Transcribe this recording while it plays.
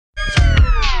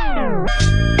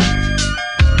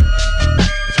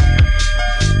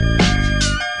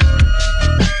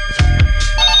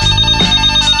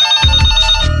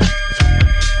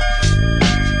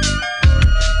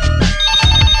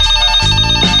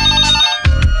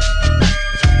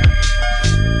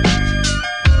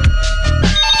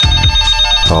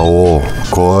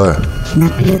Кой е?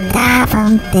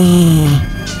 Наблюдавам те.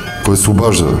 Кой се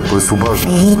обажда, бе? Кой се обажда?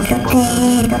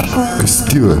 Къде си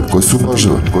ти, бе? Кой се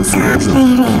обажда, бе? Кой се обажда?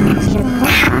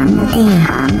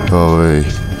 Абе,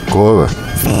 кой е, бе?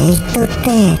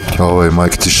 FADE2DEAD. Абе,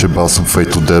 майка ти ще бал съм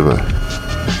FADE2DEAD, бе.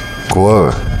 Кой е,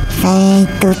 бе?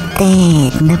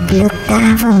 FADE2DEAD,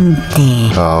 наблюдавам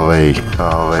те. Абе,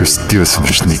 къде си ти, бе,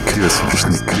 смешник? Аз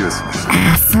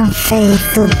съм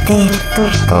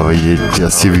FADE2DEAD. Абе, тя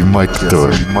си ви майката,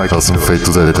 бе. Аз съм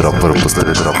FADE2DEAD, рапър, пастет.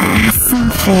 Аз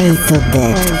съм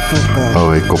FADE2DEAD.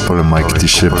 Абе, копале, майка ти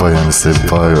ще бая, не се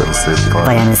бая, бе.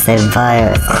 Бая не се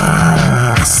бая.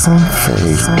 Аз съм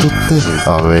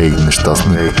FADE2DEAD. Абе,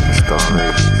 нещастни.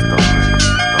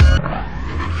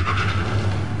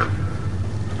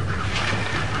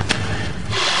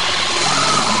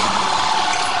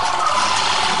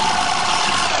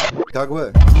 Как бе?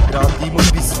 Трябва да има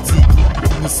писъци,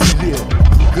 насилие,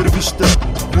 гърбища,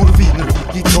 курви,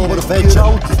 наркотици, добър вечер.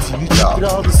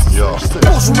 Трябва да се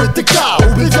среща. Можем така,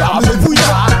 обявяваме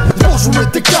война.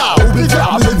 Можем така,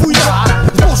 обявяваме война.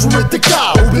 Можем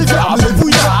така, обявяваме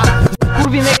война.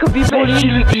 Курви, нека ви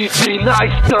боли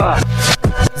 2013-та.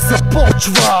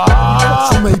 Започва!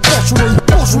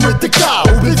 Почваме така,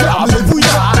 обявяваме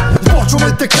война.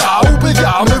 Почваме така,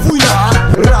 обявяваме война.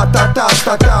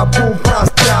 Ра-та-та-та-та, бум, прас,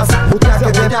 тряс. От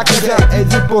някъде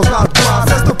един познат глас.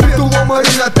 Настъпило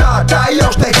марината, дай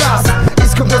още газ.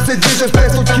 Искам да се движа с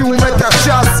 500 км в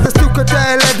час. Настилката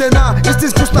е ледена,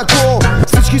 истинско стъкло.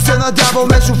 Всички се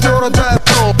надяваме шофьора да е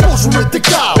про. Можем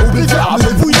така, обявяваме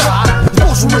война.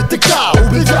 Можем така,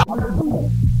 обявяваме война.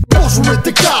 Можем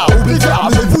така,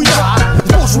 обявяваме война.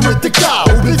 Можем така,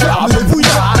 обявяваме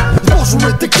война. Можем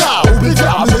така,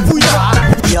 обявяваме война.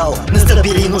 Йоу,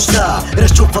 настъпили нощта,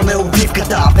 разчупваме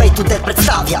обвивката. FADE2DEAD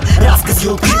представя разкази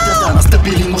от крипτата.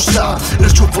 Настъпили нощта,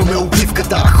 разчупваме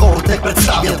обвивката. HORRORTECH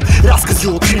представят разкази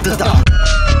от крипτата.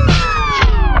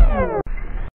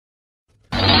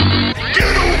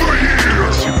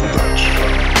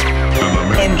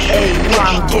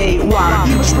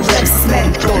 MA1K1. Имаш проблем с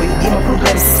мен, той има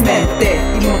проблем с мен. Те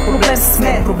имат проблем с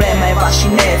мен, проблема е ваш и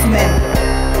не е в мен.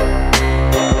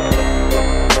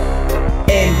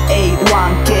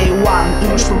 MA1K1.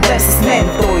 Имаш проблем с мен,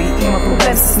 той има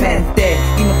проблем с мен. Те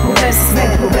имат проблем с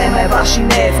мен, проблема е ваш и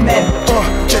не е в мен.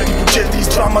 4x4 с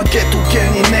двама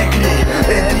гетогени негри.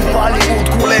 Рентривали от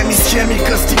големи схеми,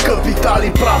 късти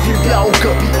капитали, прави бяло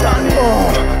капитани.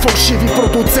 Фалшиви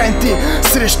продуценти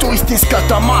срещу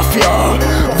истинската мафия.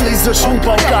 Влизаш в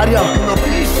България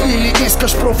или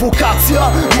искаш провокация,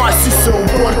 май си се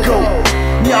объркал.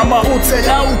 Няма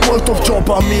оцелял, който в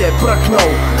джоба ми е бръкнал.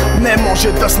 Не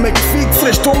може да сме квит,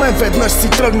 срещу мен веднъж си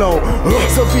тръгнал.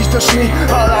 Завиждаш ми,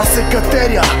 ала се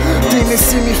катеря. Ти не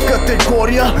си ми в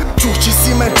категория. Чух, че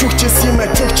си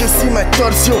ме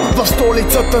търсил. В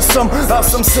столицата съм,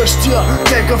 аз съм същия.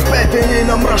 Тегав, беден и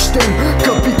намръщен.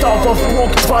 Капитал в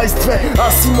блок 22,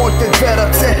 аз и моите две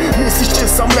ръце. Мислиш, че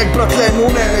съм лек, братле, но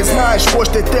не знаеш кой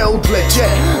ще те отвлече.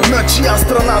 На чия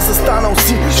страна застанал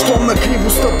си, щом на криво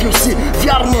стъпил си.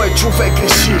 Вярно е, човек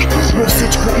греши, но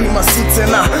всичко има си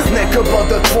цена. Нека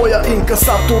бъда твоя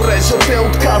инкасатор, режа те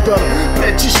от кадър.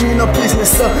 Пречиш ми на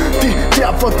бизнеса, ти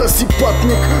трябва да си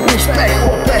пътник. Успех,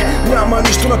 хлопе, няма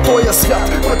нищо на този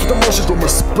свят, което да може да ме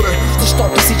спре.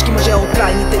 Защото всички мъже от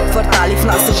крайните квартали в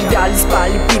нас са живяли,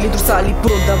 спали, пили, друсали,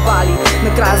 продавали.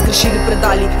 Накрая сгрешили,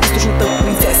 предали източната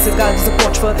принцеса. Как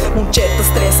започва момчета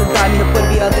стреса, дай ми на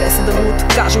първи адрес, да го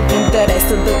откажа от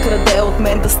интереса, да краде от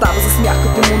мен, да става за смях,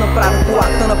 като му направя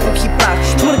колакта на пух и прах.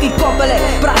 Шмъркай копеле,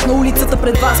 прах на улицата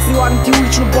пред вас. Прилагам ти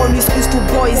улично бойно изкуство,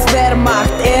 бой с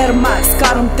Вермахт, Air Max.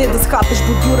 Карам те да схапеш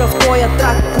бодюра в тоя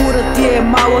трак. Кура ти е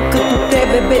малък като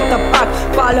тебе, бета пак.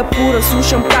 Паля пура,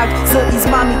 слушам как за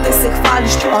измамите се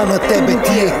хвалиш. А на тебе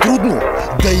ти е трудно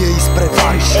да я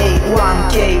изпревариш.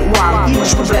 MA1K1.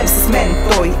 Имаш проблем с мен,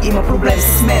 той има проблем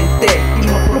с мен. Те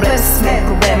имат проблем с мен,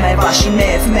 проблема е ваш и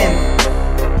не е в мен.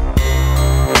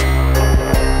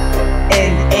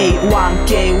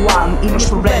 MA1K1. Имаш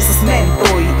проблем с мен,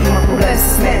 той има проблем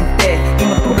с мен. Те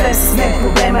имат проблем с мен,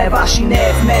 проблема е ваш и не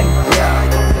е в мен.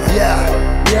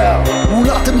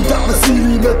 Луната ми дава сили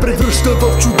и ме превръща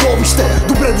в чудовище.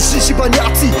 Добре дошли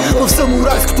шибаняци в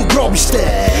самурайското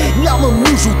гробище. Нямам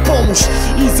нужда от помощ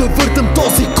и завъртам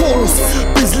този конус.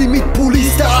 Безлимит по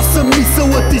листа, аз съм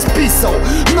мисълът изписал.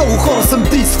 Много хора съм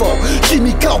дисвал,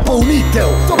 химикал пълнител.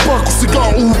 Ако сега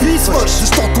увисваш,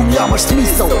 защото нямаш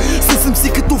смисъл. Съсъм си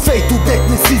като FADE2DEAD,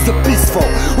 не си записвал.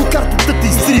 От картата те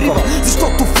изтривам,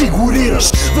 защото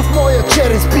фигурираш в моя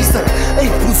черен списък.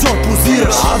 Експлозион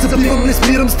позираш. Аз забивам, не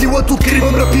спирам, стилът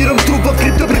откривам. Рапирам, трупа, в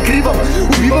крипта прикривам.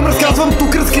 Убивам, разказвам,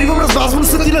 тук разкривам, размазвам,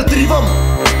 са ти натривам.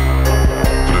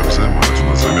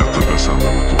 Земята бе само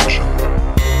отложена.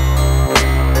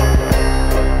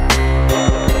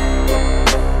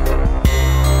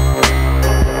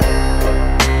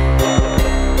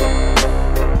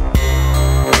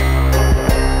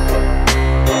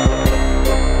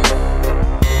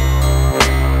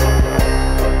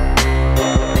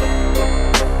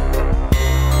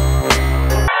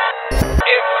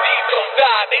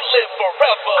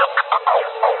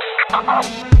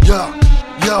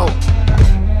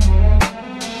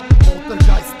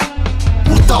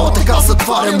 Портала така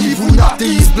затварям и войната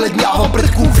избледнява.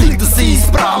 Пред конфликта се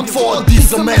изправям, твоя дис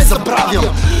за мен забравям.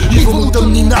 Идвам от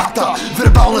тъмнината,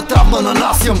 вербална травма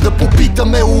нанасям. Да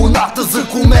попитаме луната за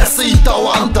комерса и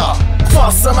таланта.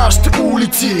 Това са нашите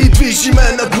улици и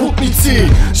движиме на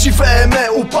глутници. Живееме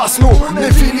опасно, не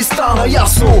ви ли стана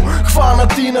ясно?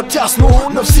 Хванати на тясно,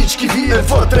 на всички ви е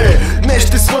вътре. Днес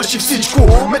ще свърши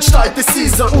всичко, мечтайте си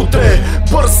за утре.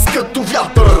 Бърз като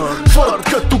вятър, твърд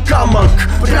като камък,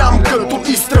 прям като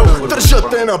изстрел,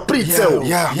 държате на прицел.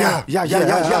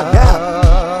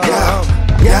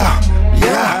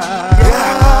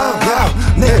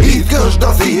 Не искаш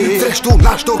да си срещу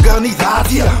нашата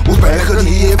организация. Успеха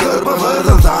ни е гърба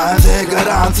вързан, знаем се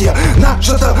гаранция.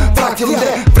 Нашата фракция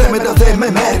дойде време да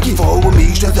вземе мерки. Твоя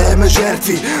ми ще вземе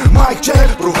жертви. Майк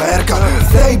чек, проверка,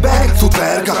 stay back с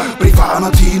отверка.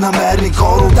 Прифанати намерни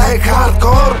HORRORTECH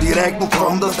хардкор. Директно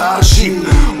фронта старши.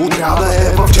 Отряда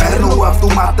е в черно,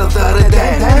 автомата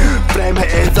зареден. Време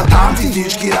е за танци,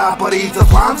 всички рапъри са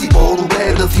сланци.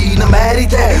 По-добре да си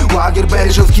намерите лагер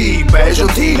бежански,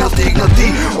 бежанци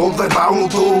настигнати от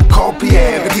вербалното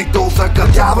копие. Като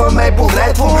съкътяваме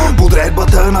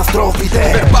подредбата на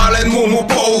строфите. Вербален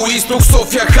монопол, изток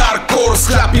София хардкор с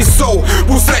хляб и сол.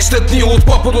 Посрещат ни от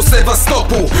Попа до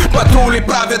Севастопол. Патрули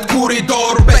правят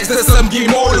коридор, без да съм ги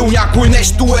молил. Някой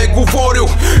нещо е говорил,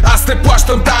 аз не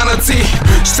плащам данъци.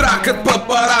 Штракат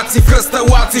папараци,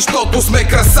 кръсталаци, щото сме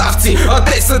красавци.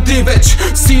 Адресът Дивеч,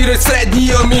 сирет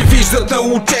средния ми виждат на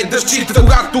учет да считат.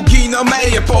 Когато ги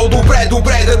намеря по-добре,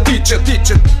 добре да тичат.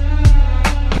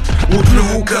 От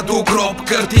люка до гроб,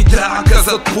 кърти драка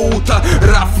зад пулта,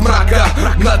 рав мрака,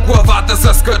 на главата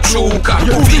с качулка.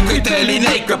 Повикайте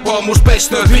линейка, помощ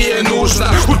спешна ви е нужна.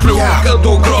 От люка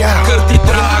до гроб, кърти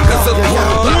драка зад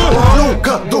пулта. От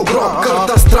люка до гроб,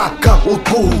 кърта страка от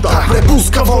пулта.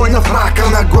 Препуска война врака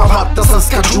на главата с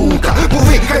качулка.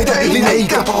 Повикайте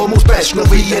линейка, помощ спешна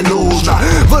ви е нужна.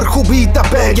 Върху бита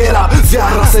бегера,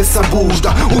 звяра се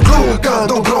събужда. От люка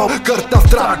до гроб, кърта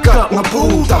страка на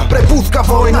пулта. Препуска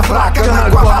война врака на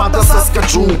главата с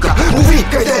качулка.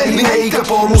 Повикайте линейка,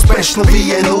 помощ спешно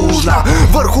ви е нужна.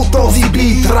 Върху този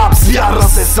бит рап звяра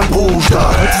се събужда.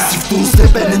 Ти си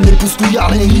второстепенен,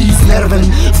 непостоянен и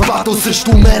изнервен. В батъл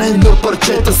срещу мене на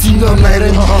парчета си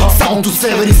намерен. Саунд от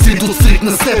север и стрит от стрит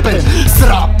на степен. С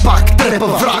рап пак трепа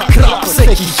враг, рап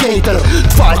всеки хейтър.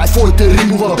 Това е твоята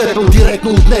римова пепел, директно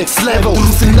от next level.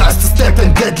 До 13-та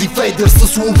степен, deadly fader с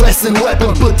словесен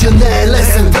уепън. Пътя не е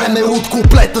лесен, време е от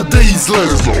комплета да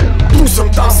излезе. Тук съм,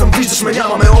 там съм, виждаш ме,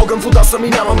 нямаме огън, вода съм и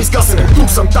нямам изгасене. Тук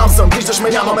съм, там съм, виждаш ме,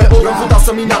 нямаме огън, вода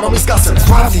съм и нямам изгасене.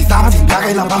 Слаб си, сам си,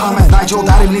 бягай нападаме, знай, че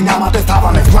ударим ли няма да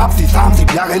ставаме. Слаб си, сам си,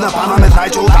 бягай нападаме, знай,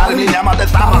 че ударим ли няма да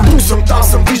ставаме. Тук съм, там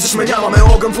съм, виждаш ме, нямаме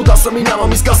огън, вода съм и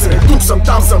нямам изгасене. Тук съм,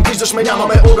 там съм, виждаш ме,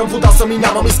 нямаме огън, вода съм и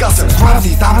нямам изгасене. Слаб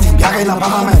си, сам си, бягай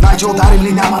нападаме, знай, че ударим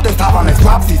ли няма да ставаме.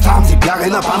 Слаб си, сам си, бягай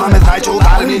нападаме, знай, че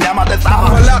ударим ли няма да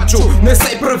ставаме. Малячо, не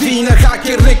се прави на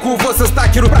хакер, лекува с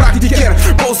такер от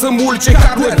практикер. Ползвам уличен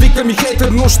хардуер, вика ми хейтър,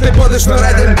 но ще бъдеш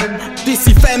нареден. Ти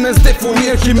си фемен,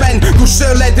 деформирах и мен.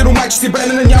 Душа ледено, майче си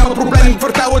бремене, няма проблем.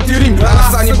 Кварталът ти Рим,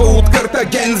 аз Анибал от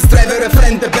Картаген. С древе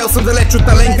рефрен, дебел съм далеч от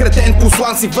тален. Кретен,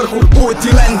 послан си върху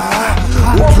поетилен.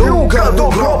 От люка до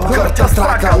гроб, къртя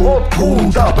страка от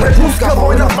пулта. Препуска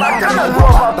война врака на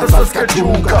главата с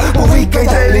качулка.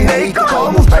 Повикайте линейка,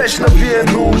 помощ спешна ви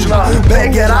е нужна.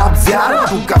 Беге рап звяра,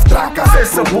 тука в трака се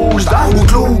събужда.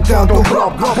 От люка до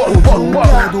гроб, от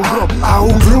люка до гроб,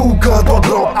 от люка до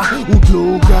гроб, от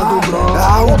люка до гроб,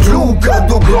 от люка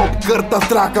до гроб, кърта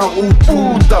страка от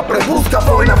пулта. Препуска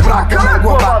война врака на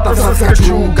главата с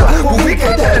качулка.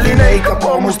 Повикайте линейка,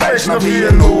 помощ спешна ви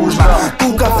е нужна.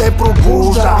 Тука се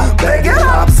пробужда, беге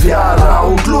рап звяра,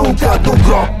 от люка до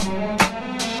гроб.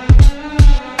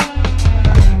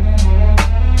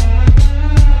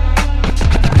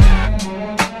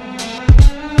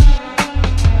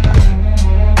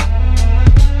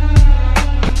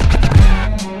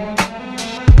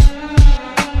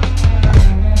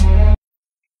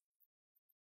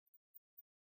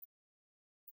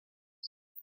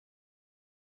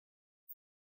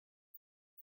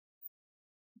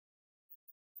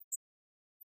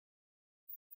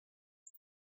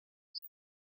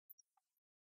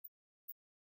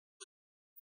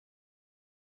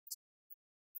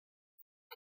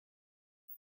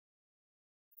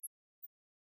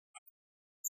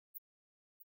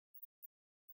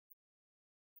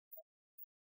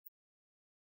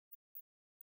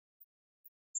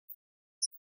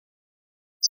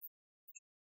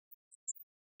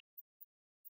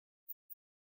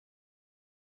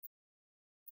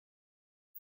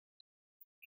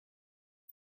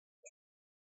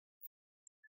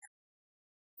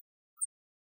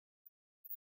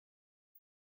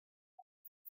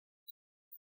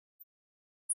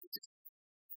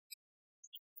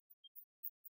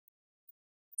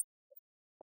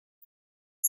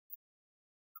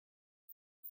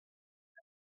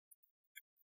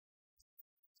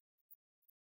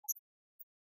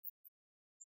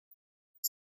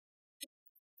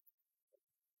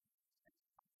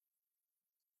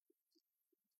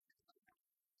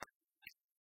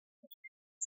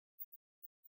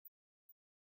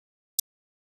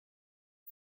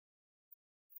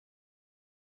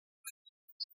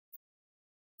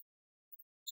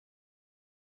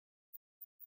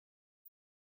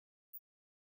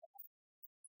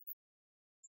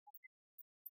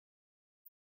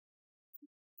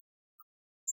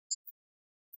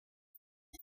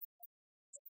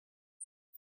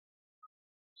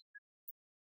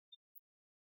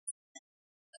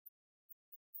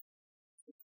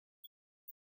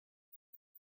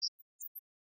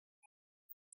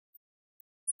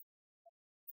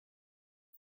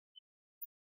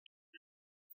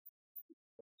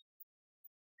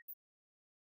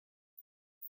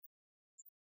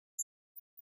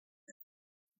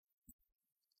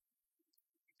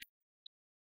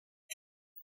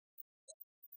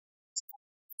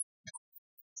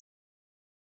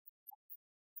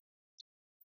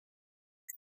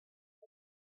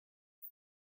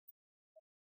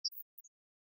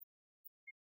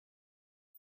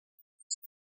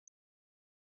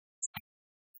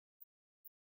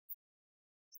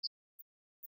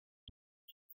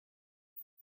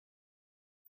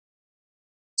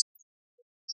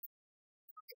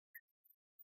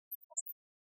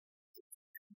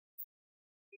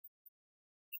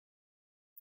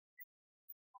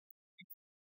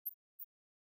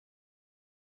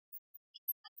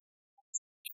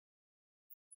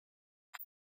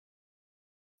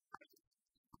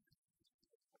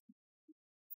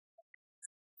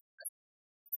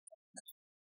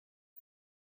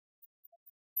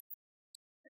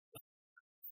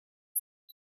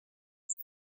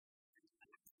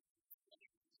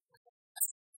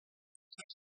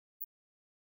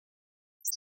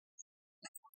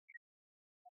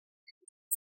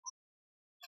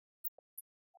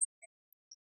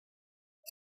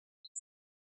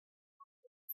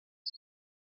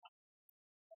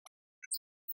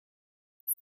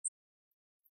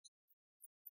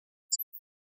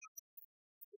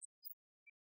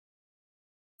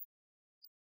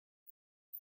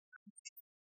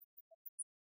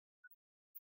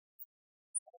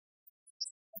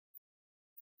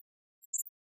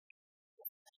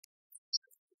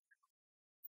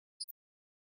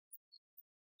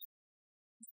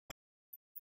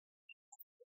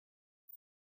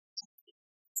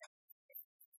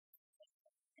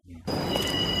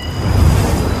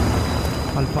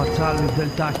 Alpha Charlie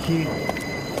Delta Key,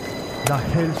 the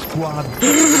Hell Squad.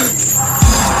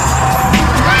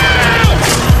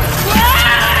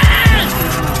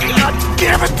 God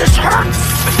damn it, this hurts!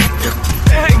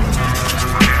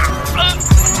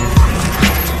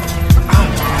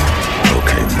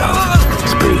 Okay, now,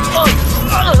 speed.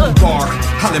 Bar,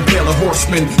 I'll impale a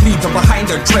horseman, leave them behind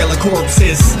their trail of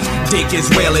corpses. Dick is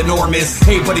well enormous,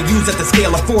 hey, but he used at the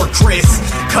scale of fortress.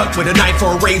 Cut with a knife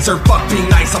or a razor, fuck being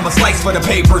nice, I'm a slice for the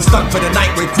paper. Stuck for the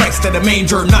night with Christ in the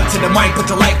manger. Nuts in the mind, put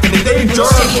your life in the danger.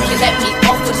 Shitty if you let me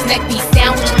off with his neck piece.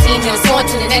 Down with your team, then it's on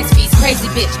to the next piece. Crazy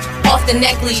bitch, off the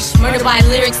neck leash. Murdered by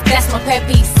lyrics, that's my pet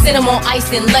piece. Sit him on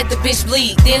ice and let the bitch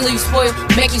bleed. Then leave spoiled,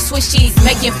 make you switch cheese,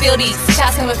 make you feel these.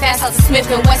 Shots coming fast out to Smith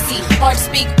and Westie. Hard to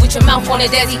speak with your mouth on a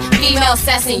desi. Female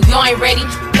assassin, you ain't ready.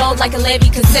 Load like a levy,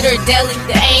 consider it deadly.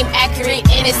 The aim accurate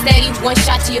and it's steady. One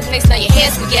shot to your face, now your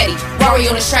head spaghetti. Rory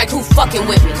on the track, who fucking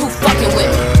with me? Who fucking with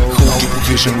me? Hold your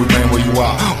position, remain where you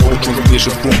are. Hold your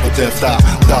ambition from the death star.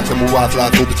 That's the Murat,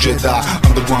 like all the Jedi.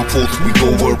 Underground forces, we go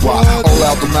worldwide. All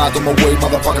out tonight on my way,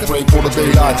 motherfucker, praying for the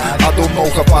daylight. I don't know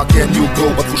how far can you go,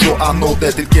 but for sure I know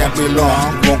that it can't be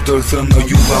long. Long person, are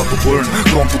you about to burn?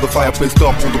 Come to the fireplace,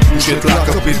 stop on the bullshit like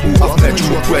a pit bull. I'll snatch you,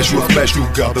 I'll crash you, I'll smash you.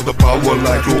 Got the power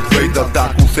like Lord Vader.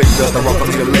 Dark Crusader, the rock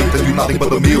and the later. You nothing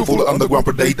but a meal for the underground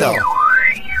predator.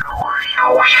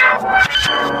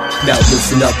 Now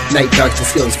listen up, night doctor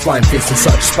skills, flying fists and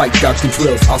such, spike doctor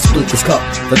drills, I'll split this cup,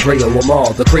 the Grail of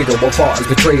all, the cradle of all is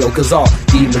betrayal, cause all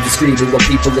demons are screaming, while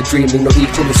people are dreaming, no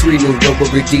equal is screaming, no will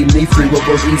redeem me, free will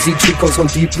go easy, treat goes on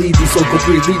deeply, these so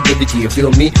completely, really do you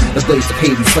feel me? The blades of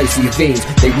Hades slice your veins,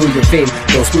 they rule your fame,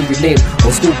 don't screw your name,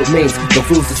 old school remains, no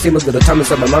fools the same, the time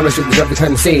inside my mind, I should be every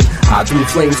time insane, I do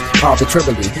flames,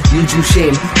 arbitrarily, you do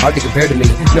shame, hard to compare to me,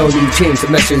 no new change, the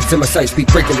message in my sight, speak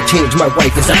breaking the change, my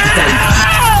wife is at the time.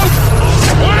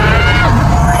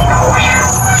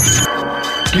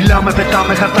 Κυλάμε,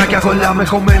 πετάμε χαρτάκια, κολλάμε,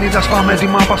 χωμένοι τα σπάμε. Τη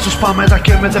μάπα σου σπάμε, τα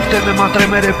καίμε, δεν φταίνε, μα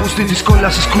τρέμε ρε που στην δυσκολία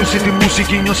σας κρούσει τη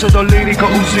μουσική. Νιώσε το λύρικο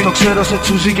ούζι, το ξέρω σε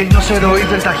τσούζι και νιώσε ροή,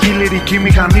 δελταχή, λυρική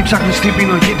μηχανή. Ψάχνεις την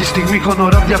πινωγή τη στιγμή,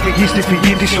 χωνορά διαφυγή στη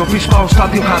φυγή της σιωπής, πάω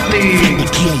στάδιο χαρτί.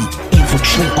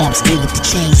 Infiltrate arms, deal with the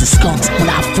chains and skunks. When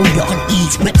I feel your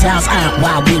unease, reptiles out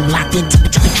while we're locked in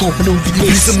temperature control maneuver.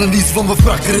 Влизам на низ, вам в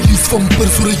мрак, релизвам,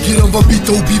 бързо реагирам, в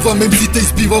бита убивам, МС-та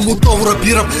избивам, отново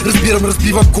рапирам,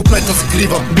 разбивам, куплета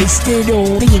скривам. Wasted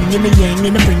all the yin and the yang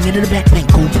and the bring it to the black man,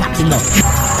 go pop the love.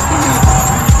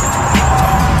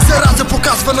 Зараза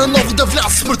показва наново да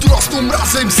вляза, смъртоносна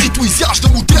омраза, МС-то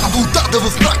изяждам, отряда отдада,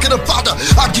 в мрака напада.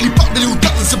 Ангели паднали,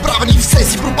 отдаден забравени, все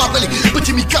си пропаднали.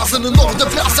 Пътя ми каза наново да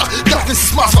вляза, крак не се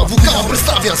смазва, вокала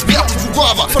представя, смята в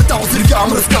глава. Квартал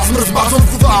взривявам, разказвам, размазвам,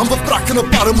 ковавам, в мрака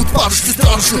нападам, отпадаш, ще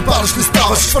страдаш, не падаш, не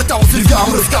ставаш. Квартал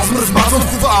взривявам, разказвам, размазвам,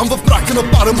 ковавам, в мрака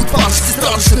нападам, отпадаш, ще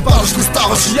страдаш, не падаш, не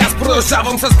ставаш. И аз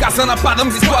продължавам с газа, нападам,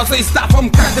 с глаза и ставам.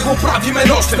 Как да го правим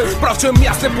нощем? Прав, че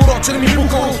аз непорочен, ми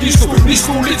пука от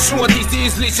нищо лично, а ти си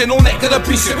изличен, но нека да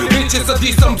пишем. Личен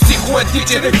садисъм,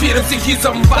 психоетичен, вирам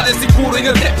психизъм, ваден си кура и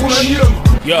не те планирам.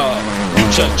 Yo,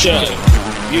 check,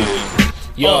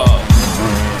 yo,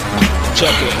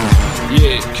 check it.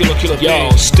 Yeah, killer, yo,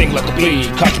 sting like a bleed,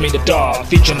 catch me in the dark,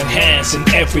 featuring enhanced in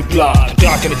every blood.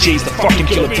 Dark energies, the fucking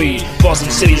killer bee,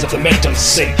 buzzing cities of the mental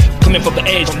sick. Coming from the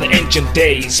age from the ancient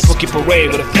days, spooky parade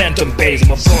with a phantom bass.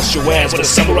 I'ma frost your ass with a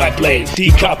samurai blade.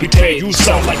 Decapitate, you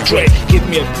sound like Dre. Give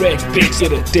me a break, big to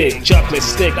the dick, chocolate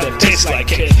stick that tastes like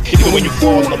cake. Even when you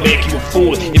fall, I'll make you a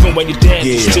fool. Even when you dance,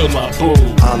 you're still my boo.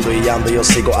 Ando y ando, yo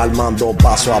sigo al mando,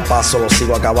 paso a paso, lo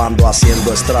sigo acabando, haciendo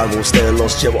estrago. Ustedes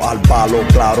los llevo al palo,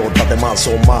 claro, date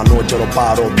manso, mano, yo no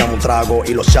paro. Dame un trago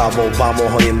y los chavos, vamos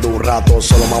jodiendo un rato.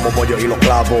 Solo mamo pollo y los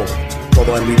clavo.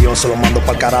 Todo envidioso lo mando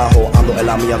pa'l carajo, ando en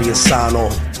la mía bien sano.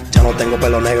 Ya no tengo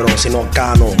pelo negro, sino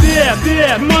cano.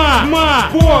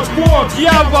 Бог,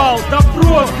 дьявол,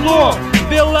 добро, зло,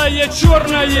 белое,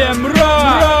 черное,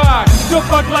 мрак. Все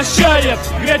поглощает,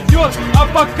 грядет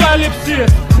апокалипсис.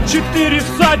 4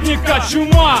 всадника,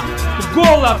 чума,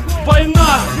 голод,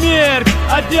 война, смерть,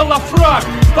 одела фраг,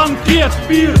 банкет,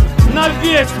 пир на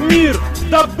весь мир.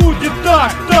 Да будет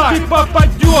так, ты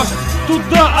попадешь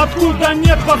туда, откуда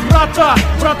нет возврата.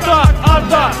 Врата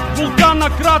ада, вулкана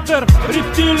кратер,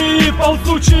 рептилии,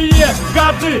 ползучие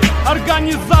гады,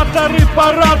 организаторы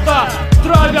парада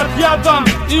травят ядом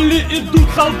или идут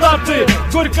солдаты.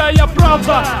 Горькая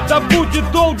правда, да будет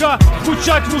долго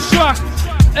звучать в ушах.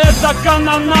 Это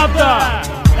канонада.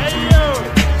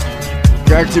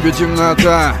 Как тебе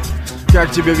темнота?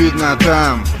 Как тебе видно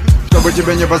там? Чтобы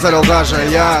тебе не позарил даже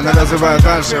я, навязываю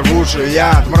дальше в уши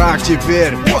яд. Мрак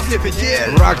теперь, после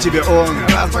петель, враг тебе он,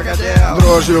 разбогател.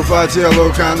 Дрожью по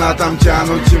телу канатом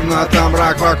тянут темнота,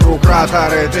 мрак вокруг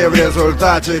кратеры. Ты в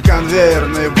результате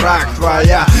конвейерный брак.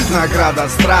 Твоя награда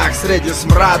страх среди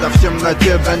смрада, в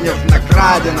темноте да не в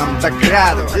накраденном, так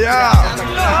рядом.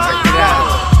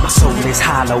 My soul is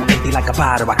hollow, empty like a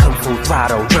bottle. I come full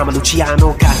throttle. Drama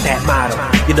Luciano got that motto.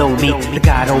 You know me,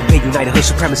 legato, big united hood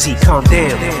supremacy. Calm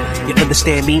down. You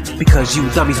understand me? Because you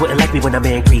dummies wouldn't like me when I'm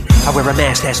angry. I wear a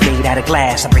mask that's made out of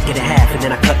glass. I break it in half and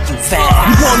then I cut you fast.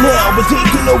 You gone now, but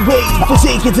taken away.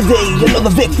 Forsaken today. Another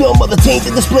victim of the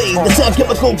tainted display. The sound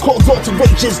chemical cause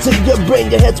alterations to your brain.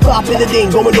 Your head's popping, it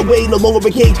ain't going away. No longer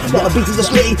a cage, now the beast is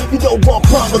astray. You don't want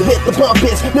problems with the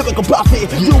pompous. Miracle profit,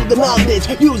 do the knowledge,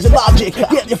 use the logic.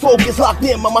 Get your focus locked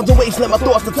in, my mind's a wasteland, my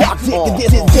thoughts are toxic.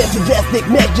 This is drastic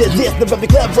measures, this the very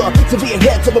clever. Severe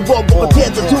heads of a verbal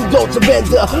pretender, two don't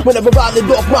surrender. Whenever I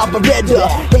let off my beretta,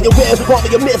 bring your web, all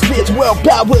of your misfits, world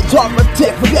power,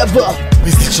 HORRORTECH forever.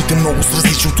 Мислих, че те много с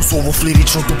различното слово в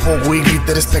лиричното пого.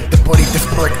 Игрите, респекта, парите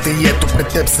в проекта и ето пред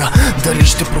теб са. Дали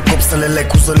ще прокопсале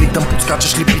леко залитам,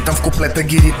 подскачаш ли питам в куплета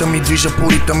ги ритъм и движа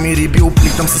по ритъм и риби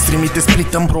оплитам, с римите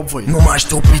сплитам. Пробвай, но май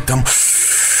ще опитам.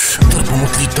 Дърпам,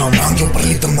 отлитам, ангел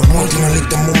прелитам, на блоки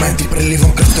налитам, моменти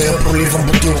преливам, кръвта я проливам,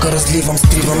 бутилка разливам,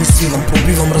 скривам и сивам,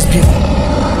 пробивам, разбивам.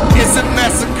 It's a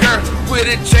massacre with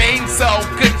a chainsaw,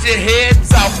 cut your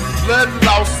heads off, blood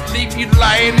loss, leave you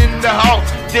lying in the hall,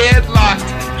 deadlocked.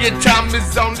 Your time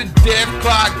is on the death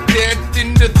clock, death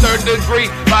in the third degree,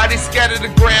 body scattered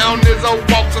the ground as I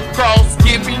walk across,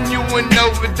 giving you an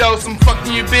overdose. I'm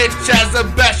fucking you bitch as I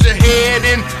bash your head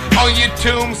in on your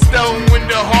tombstone. When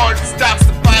the heart stops,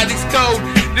 the body's cold.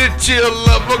 The chill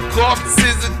of a corpse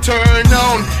is a turn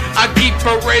on. I keep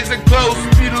a razor close,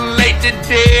 mutilate the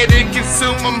dead and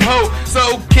consume them whole. So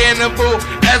cannibal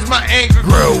as my anger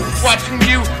grows, watching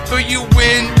you through your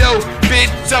window.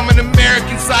 Bitch, I'm an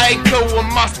American psycho, a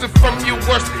monster from your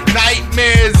worst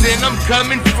nightmares, and I'm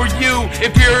coming for you.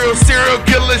 Imperial serial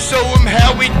killer, show them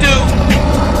how we do.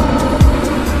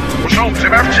 So,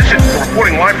 ever since it's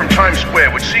reporting live from Times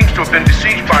Square, which seems to have been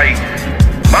besieged by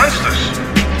monsters.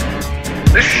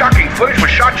 This shocking footage was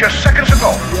shot just seconds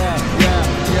ago.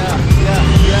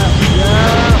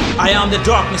 I am the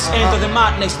darkness, enter the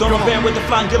madness, don't bend with the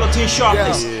flying guillotine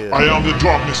sharpness. I am the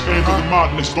darkness, enter the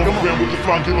madness, don't bend with the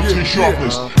flying guillotine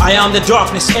sharpness. I am the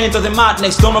darkness, enter the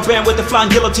madness, don't bend with the flying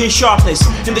guillotine sharpness.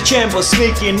 In the chamber,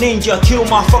 sneaky ninja, kill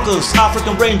motherfuckers,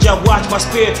 African ranger, watch my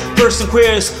spear, person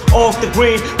queers, off the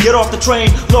green, get off the train,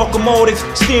 locomotive,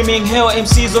 steaming hell,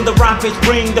 MCs on the rampage,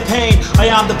 bring the pain. I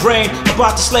am the brain,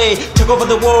 about to slay, take over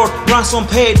the world, ransom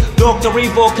paid, Dr.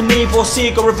 Evil, Knievel,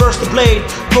 Seeger, reverse the blade,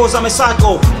 cause I'm a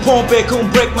psycho, Pompey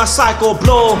couldn't break my cycle,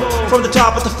 blow from the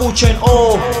top of the food chain,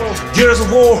 oh, gears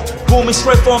of war, booming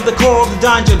straight from the core of the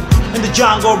dungeon. In the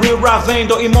jungle, real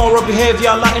ravendo, immoral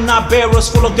behavior, lighting up barrels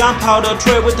full of gunpowder,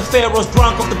 trade with the pharaohs,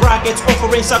 drunk of the brackets,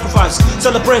 offering sacrifice,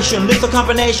 celebration, lethal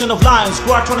combination of lions,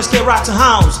 squad trying to scare rats and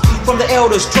hounds. From the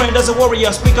elders, trained as a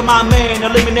warrior, speak of my man,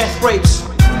 eliminate rapes.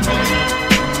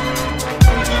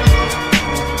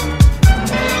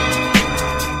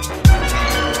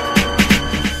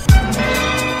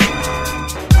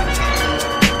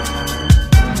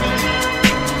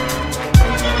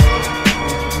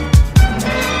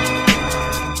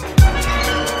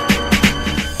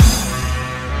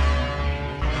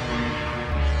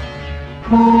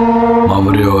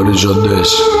 Mario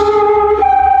Origindes.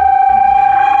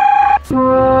 I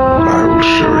will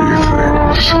show you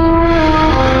things.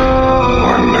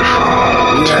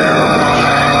 Wonderful, terrible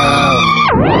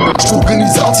things.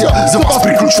 Организация, запас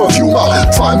приключва филма.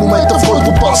 Това е момента, в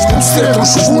който паском стрелям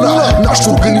шовуна. Нашата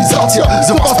организация,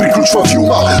 запас приключва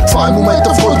филма. Това е момента,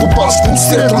 в който паском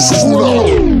стрелям шовуна.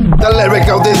 The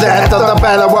lyrical disaster, the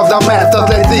battle of the masters.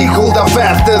 Let's see who the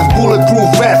fastest. Bulletproof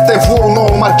vest, they flown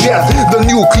on my chest. The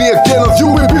nuclear killers, you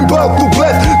will be about to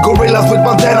blast. Gorillas with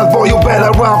bandanas, boy, you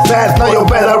better run fast. Now you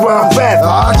better run fast.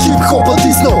 Хип-хопът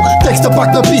тиснал, текста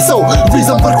пак написал.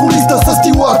 Влизам върху листа с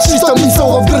стила, чиста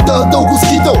мисъл. В града дълго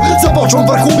скитал, започвам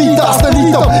върху бита. Аз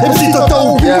налитам, MC-тата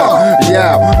убивам.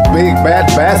 Yeah, big bad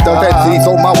bastard that sees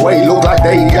on my way. Look like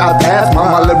they got asthma.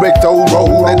 My lyrics so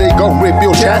roll and they gon' rip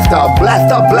your chest up.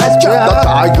 Blast up, blast up. The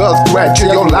tiger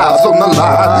scratching your lives on the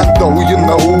line. Though you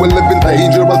know we live in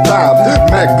dangerous times.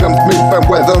 Magnum Smith and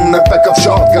weather effect of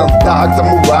shotguns. Dark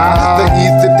samurai, the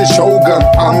East City shogun.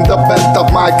 I'm the best of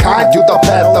my kind, you the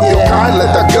best of your kind.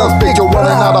 Let the guns speak, you're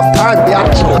running out of time,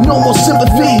 bitch. No more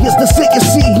sympathy, it's the sickest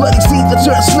sea. Bloody seeds that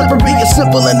turn slippery, it's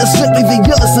simple and it's simply the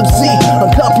illest MC.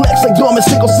 I'm complex like dormant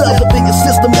single cells, the biggest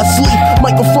system that sleep.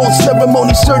 Microphone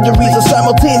ceremony surgeries are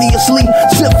simultaneous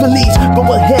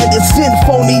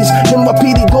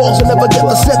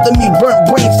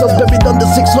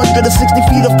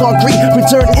feet of concrete,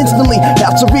 return instantly.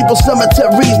 Have cerebral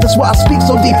cemeteries, that's why I speak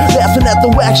so deep. Laughing at the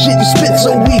whack shit you spit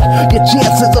so weak. Your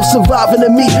chances of surviving to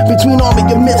meet between army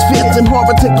and misfits and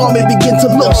HORRORTECH army begin to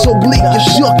look so bleak. You're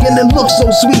shook and it looks so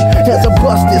sweet. Hands are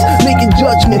busted, making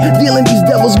judgment, dealing these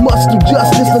devils must do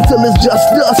justice until it's just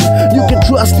us. You can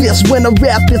trust this when I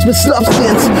rap this with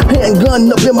substance.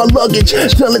 Handgun up in my luggage,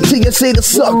 tell it to you, say to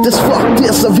suck this, fuck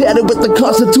this. I've had it with the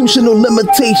constitutional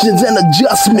limitations and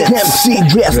adjustment. MC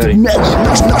drastic measure.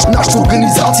 Нашата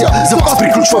организация за вас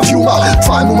приключва филма.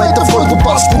 Това е момента, в който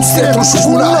пас подстрелно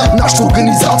шувуна. Нашата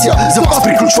организация за вас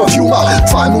приключва филма.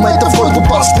 Това е момента, в който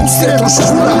pars podstretul și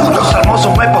jura. Los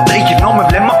hermosos me potrei no me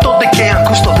blema tot de que han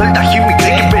gusto del tajimi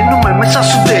cree que ven no me mesa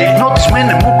su de notis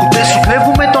mene muku de su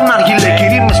levu me τον αργιλέ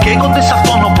κυρίμες και εγώ δεν σ'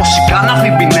 αυτόν όπως η κάνα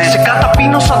βιμπινέ. Σε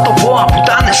καταπίνω σαν το βόα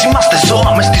πουτάνες είμαστε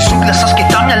ζώα. Μες στη ζούγκλα σας και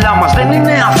τα μυαλά μας δεν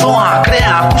είναι αθώα.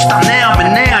 Ακραία ακούς τα νέα με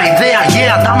νέα ιδέα.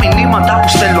 Yeah, τα μηνύματα που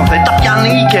στέλνω δεν τα πιάνει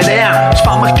η κεραία.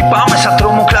 Σπάμε χτυπάμε σαν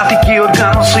τρομοκρατική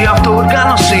οργάνωση.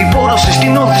 Αυτοοργάνωση, πόρωση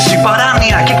στην όθηση,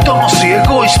 παράνοια και εκτόνωση.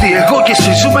 Εγωιστή, εγώ και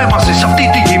εσύ ζούμε μαζί σε αυτή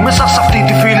τη γη, μέσα σε αυτή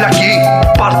τη φυλακή.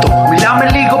 Πάρτο, μιλάμε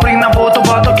λίγο πριν από το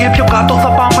πάτο και πιο κάτω θα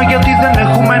πάμε γιατί δεν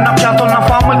έχουμε ένα πιάτο να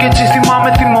φάμε. Και έτσι θυμάμαι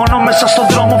θυμώνω μέσα στον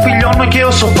δρόμο φιλιώνω και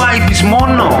όσο πάει της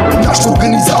μόνο. Нашата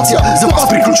организация за вас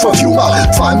приключва филма.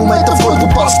 Това е момента, в който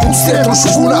пас подстрелно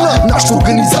шувуна. Нашата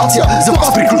организация за вас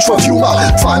приключва филма.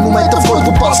 Това е момента, в който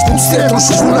пас подстрелно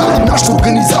шувуна. Нашата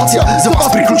организация за вас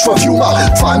приключва филма.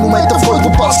 Това е момента, в който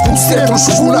пас подстрелно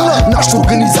шувуна. Нашата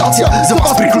организация за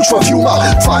вас приключва филма.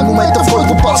 Това е момента, в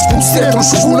който пас подстрелно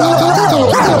шувуна.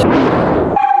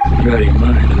 Ready,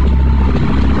 man.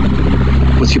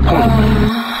 What's your point?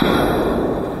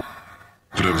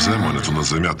 Превземането на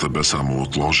земята бе само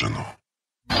отложено.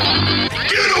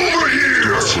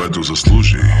 Това, което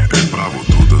заслужи, е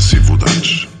правото да си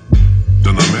водач. Да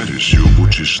намериш и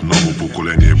обучиш ново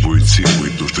поколение бойци,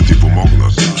 които ще ти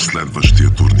помогнат в следващия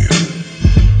турнир.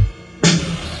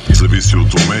 Зависи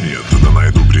от уменията на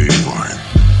най-добрия воин.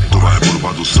 Това е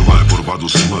борба до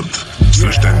смърт.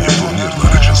 Свещеният турнир,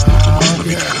 наречен смъртоносна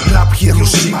битка. Рап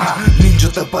Хирошима,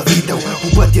 нинджата пазител,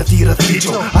 по пътя ти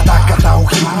различал. Атаката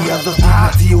алхимия, да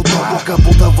стигнат си от облака,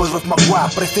 потъваш в мъгла,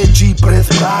 пресечи през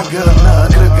прага на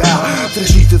кръга.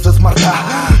 Срещни се с смъртта,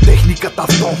 техниката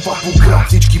стомфа, по гръб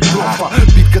всички промфа.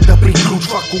 Битката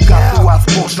приключва, когато аз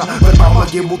почна. Вербална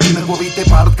гемоти на главите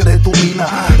падат където мина.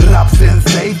 Рап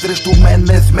сенсей, срещу мен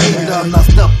не смей да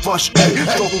настъпваш, ей,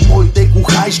 защото моите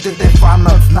кухай ще те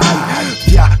фанат, знай.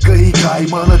 Всяка игра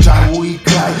има начало и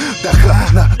край. Дъха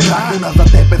на драгона за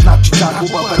тебе значи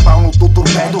загуба. Вербалното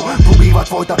торпедо пробива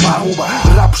твоята пагуба.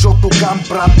 Рап шотоган,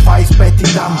 брат,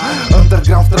 25 там.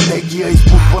 Underground стратегия,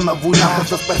 изкупва на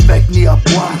войната с перфектния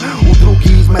план. От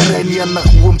други измерения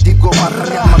нахувам ти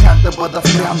главата, няма как да бъда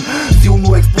спрян.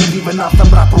 Силно експлозивен, аз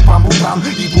съм рап, пропан, бутан.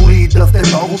 И дори да сте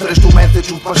много, срещу мен се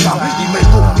чувстваш сам. И ме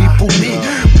думни, помни,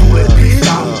 полети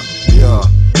сам.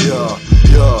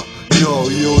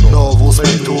 И отново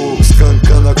сме тук,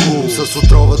 скънка на кул, с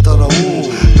отровата на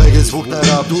лул. Беге звук на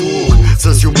рап дух,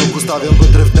 с юмрук оставям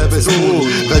вътре в тебе звук.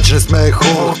 Вече не сме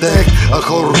HORRORTECH, а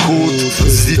хорор-худ.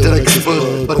 Зидите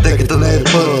експът, пътеката не е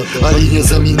път, а линия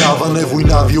за минаване,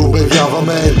 война ви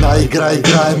обявяваме. Една игра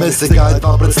играеме, сега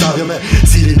едва представяме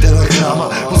силите на храма.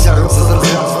 Посягам с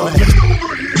разрязване.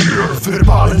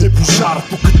 Вербален е пожар,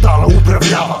 тук катана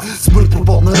управлява. Смърт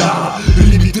прободна рана,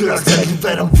 римите разгадни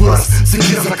верен върс.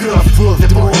 Секира за кръв, във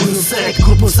деболен сек.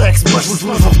 Крупно секс, мъж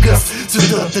в гъс.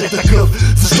 Светът е такъв,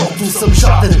 защото съм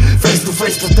жаден. Face to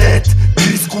face to dead,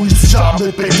 Криско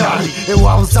изжаваме предали.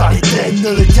 Ела в залите на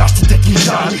летящите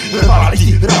кинжали.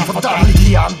 Вербалити,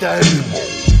 рафаталити, андем.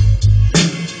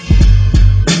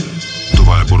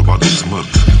 Това е борба до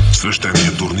смърт.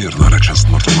 Свещеният турнир, наречен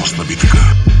смъртоносна битка.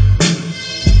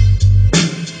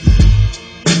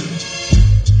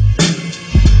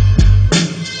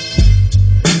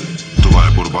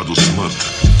 Борба до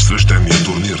смърт. Свещеният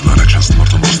турнир, наречен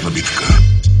смъртоносна битка.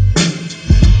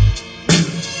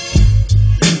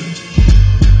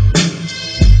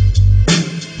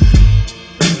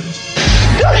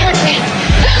 Don't hurt me.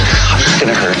 I'm not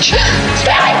gonna hurt you.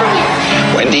 Stay away from me.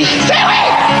 Wendy. Stay away.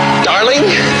 Darling.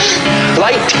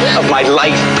 Light of my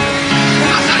life.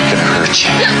 I'm not gonna hurt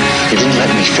you. You didn't let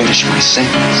me finish my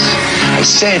sentence. I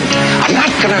said, I'm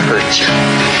not gonna hurt you.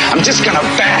 I'm just gonna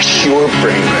bash your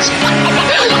brains.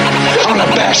 I'm gonna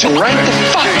bash them right the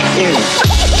fuck in.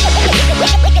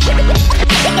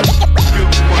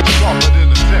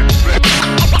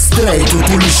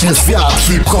 Стрейтото лиши днешния свят.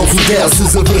 Хип-хоп злодея се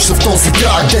завършва в този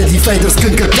трак. Deadly Fader с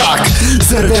кънк атак,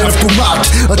 зареден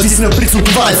автомат. А ти си наприцал,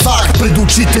 това е факт. Пред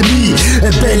очите ми е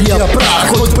белия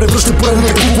прах, който превръща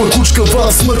поредната кукла кучка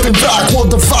в смъртен враг. What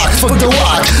the fuck, fuck the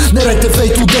luck. Нерете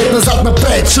FADE2DEAD, назад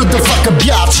напред, shut the fuck a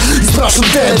bitch. Изпращам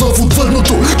те в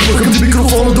отвъдното, плъхам ти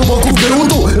микрофона дълбоко в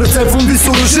гърлото. Ръцепвам ви с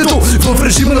оръжието в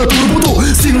режима на турбото.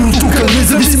 Стигна до тука,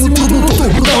 независимо от трудното.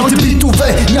 Бруталните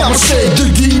битове нямаше да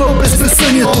ги има без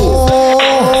безсънието.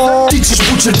 Тичаш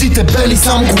по чертите бели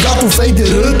само когато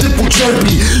фейдерът те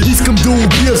почерпи. Искам да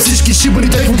убия всички шибани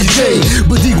техно диджей.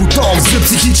 Бъди готов за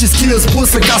психическия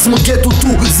сблъсък. Аз съм от гетото,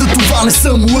 за това не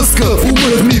съм лъскав.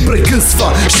 Умът ми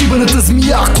прекъсва шибаната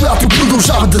змия, която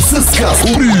продължава да съска.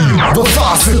 В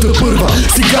фазата първа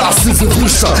сега се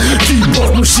завърша.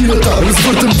 Кейборд машината,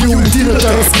 развъртам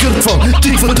гилотината, разкъртвам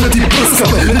тиквата ти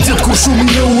пръскам. Летят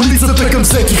куршуми на улицата към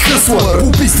всеки хъслър.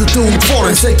 По пистата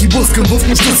отворен, всеки блъскам. В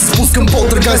нощта се спускам,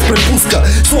 по-търгай с препуска.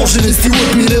 Сложен е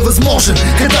стилът ми невъзможен,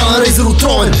 катана рейзър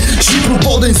отровен.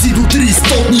 Шипрободен си до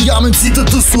 300, ям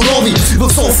МС-тата сурови.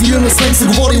 В София на сленг се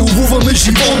говори, ловуваме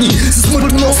животни. С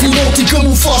смъртоносни ноти,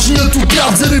 камуфлажният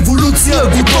отряд за революция.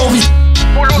 Готови?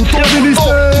 Готови ли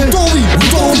сте? Готови,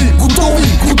 готови,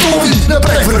 готови, готови.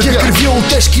 Напред вървя кръвя от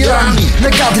тежки рани.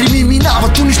 На кадри ми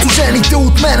минават унищожените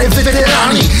от мене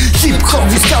ветерани. Хип-хоп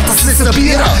войската се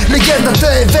събира, легендата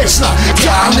е вечна,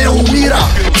 тя не умира,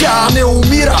 тя не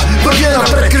умира. Вървя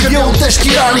напред кръвя от тежки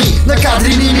рани. На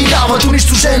кадри ми минават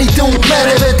унищожените от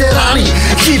мене ветерани.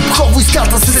 Хип-хоп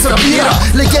войската се събира,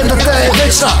 легендата е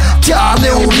вечна, тя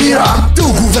не умира.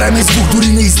 Дълго време звук дори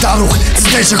не издадох, с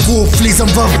тежък лук влизам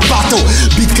в батъл.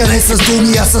 Битка не с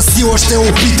думи, а с сила ще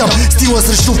опитам. Стила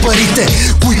срещу парите,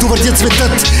 които въртят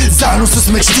светът заедно с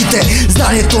мечтите.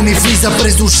 Знанието ми влиза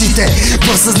през ушите,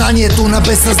 в съзнанието на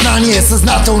безсъзнание.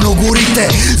 Съзнателно горите,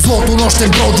 злото нощен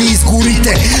броди из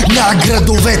горите на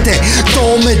градовете.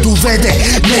 То ме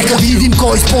доведе, нека видим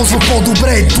кой използва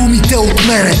по-добре думите от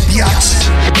мене. Бяч!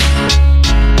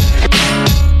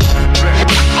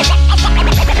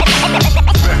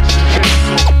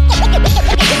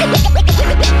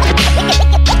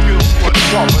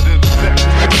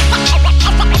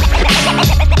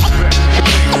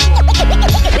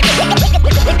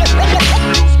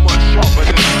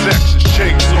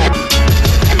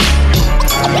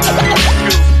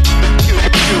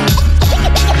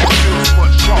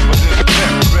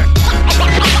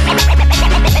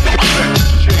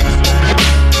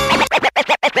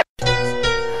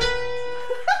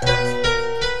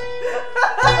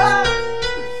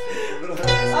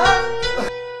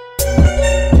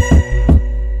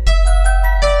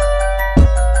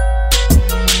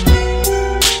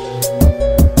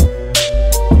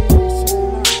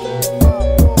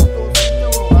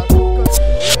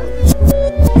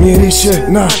 Мирише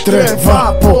на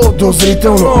трева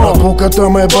подозрително, а булката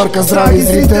ме бърка, здрави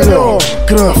зрителю.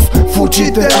 Кръв в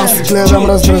очите, аз гледам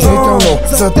раздразнително.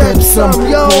 За теб съм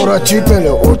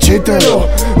поръчителю, учителю.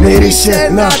 Мирише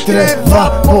на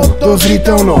трева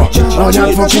подозрително, а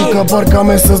някаква пинка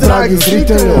бъркаме с драги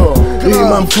зрителю.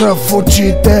 Имам кръв в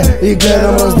очите и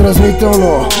гледам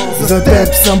раздразнително. За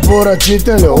теб съм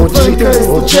поръчителю,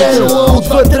 учителю, учителю.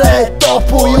 Отвътре е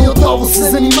топло и отново се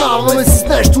занимаваме с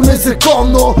нещо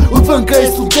незаконно. Отвънка е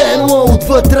студено,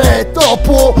 отвътре е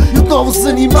топло и отново се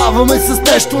занимаваме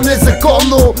с нещо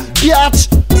незаконно. Бяч!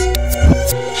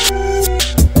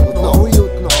 Отново и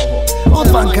отново.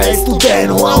 Отвънка е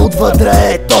студено, а отвътре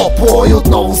е топло и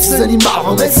отново се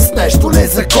занимаваме с нещо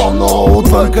незаконно.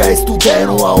 Отвънка е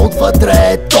студено, а отвътре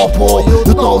е топло и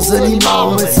отново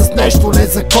занимаваме с нещо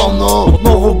незаконно.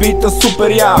 Отново бита супер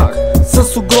як,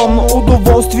 с огромно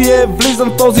удоволствие влизам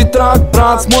в този трак,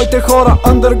 брат, с моите хора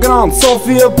underground.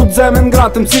 София подземен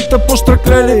град, МС-та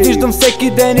пощраклели виждам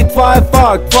всеки ден и това е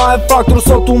факт, това е факт.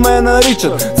 Русото ме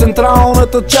наричат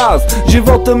централната част,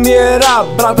 живота ми е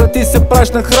рап, брата ти се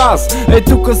пращна храс.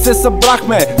 Тука се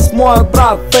събрахме с моят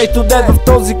брат FADE2DEAD в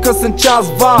този късен час.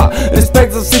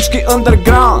 Респект за всички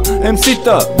underground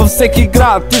МС-та във всеки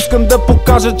град. Искам да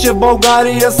покажа, че в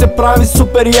България се прави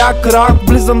супер як рап.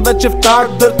 Влизам вече в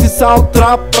так, дърти саут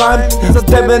трап прайм. За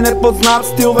тебе непознат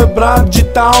стил, бе брат,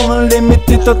 джитал на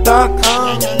лимитит атак.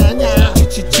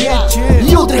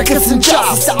 И утре късен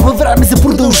час и става време за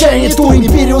продължението.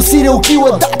 Империал Serial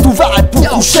Killer, да, това е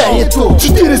покушението.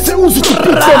 40 узито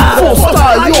пицем, какво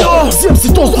става, йо? Взем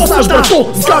си то, знаеш брато,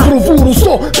 с гаврово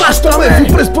русо. Пращаме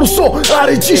ви през просо,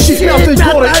 аре чиши, смятай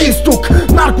горе изток.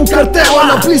 Наркокартела,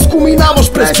 наблизко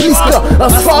минаваш през плиска.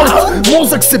 Асфалт,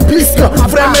 мозък се плиска,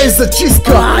 време е за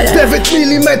чистка.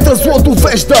 9 мм зло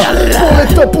довежда,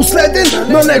 полета последен,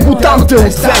 на него там те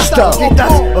отвежда.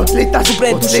 Отлиташ,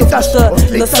 добре дошъл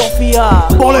на София.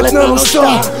 полет на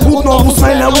нощта. Отново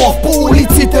сме на лов по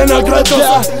улиците на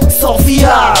града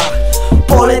София.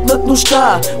 Полет над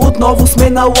нощта, отново сме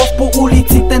на лов по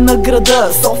улиците на града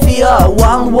София.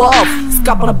 One love.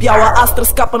 Скапана бяла астра,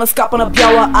 скапана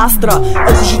бяла астра.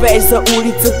 Ако живееш за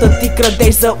улицата, ти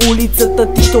крадеш за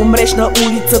улицата, ти ще умреш на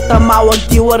улицата. Малък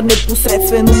дилър,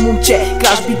 непосредствено момче,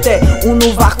 кражбите,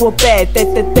 онова хлапе,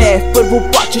 те. Първо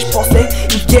плачеш, после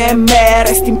и в ГМР,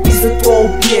 рестим пи за твой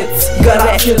убиец.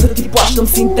 Гарантията ти плащам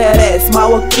с интерес,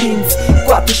 малък принц,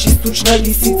 клатиш източна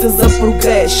лисица за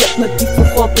прогрес. Шепна ти в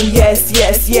ухото, yes,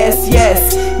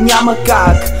 няма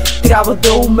как, трябва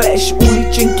да умреш,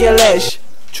 уличен келеш.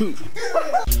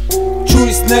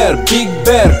 Чуй снер, Big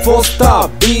Bear, какво става?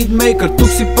 Битмейкър, тук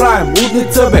си правим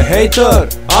лудница бе, хейтър.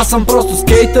 Аз съм просто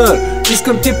скейтър,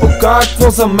 искам ти покажа какво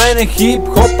за мен е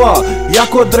хип-хопа.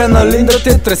 Яко адреналин да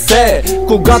те тресе,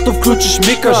 когато включиш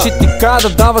мика. Ще ти кажа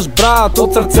да даваш брат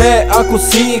от сърце, ако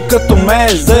си като мен,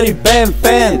 зарибен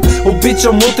фен.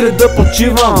 Обичам утре да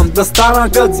почивам, да стана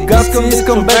гът зигаскам,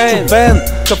 искам бе човен.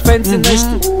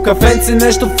 Кафенци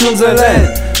нещо, филм зелен.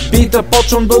 Бита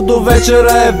почвам до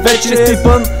вечера, е вече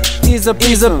стипан и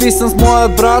записан с моя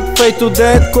брат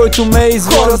FADE2DEAD, който ме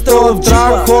извода с този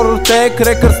драг. HORRORTECH,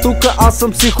 рекърд тука, аз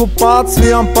съм психопат,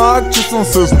 свивам пак, че съм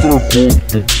се страхувал.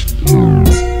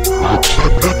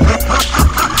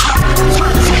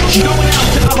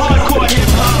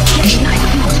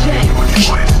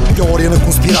 Теория на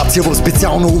конспирация в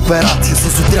специална операция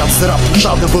с отряд за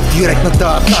рапортада в директната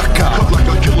атака.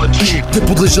 Не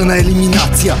подлежа на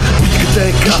елиминация, битката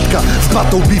е кратка, в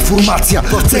батъл би формация.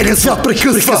 Целият свят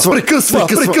прекъсва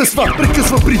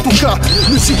притока,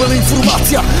 нешибана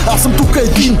информация. Аз съм тук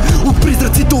един от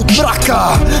призраците от мрака.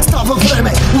 Става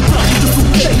време от мрака да се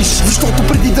отделиш, защото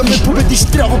преди да ме победиш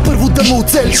трябва първо да ме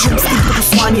оцелиш. Стига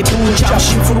послание,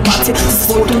 получаваш информация за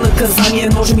своето наказание,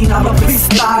 нож минава през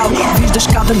стайл. Виждаш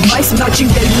кадър 20, начин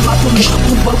дели внимателно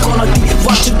от балкона ти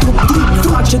влача друг,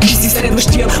 влача ти си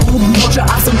следващия под ножа.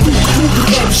 Аз съм тук,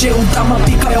 репже отдама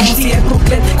пика, он си е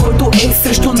проклет, който е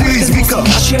срещу нас. Извика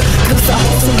нашия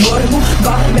красава съм горе му,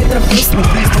 2 метра пръст,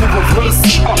 убийство във връз.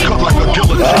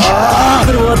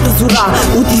 Кръвната зора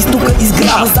от изтока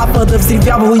изгрява, запада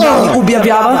взривява, война ни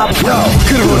обявява.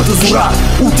 Кръвната зора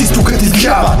от изтока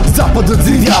изгрява, запада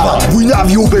взривява, война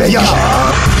ви обявява.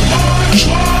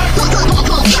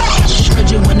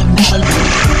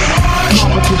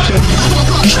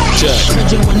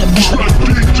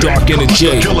 Dark energy,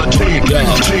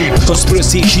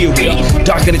 conspiracy theory,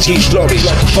 dark energy glory.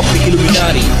 Fuck the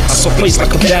Illuminati, I saw place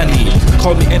like a dandy.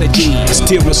 Call me energy,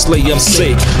 mysteriously I'm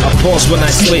sick. I pause when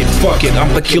I sleep, fuck it,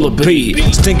 I'm the killer bee.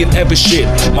 Stinging every shit,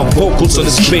 my vocals on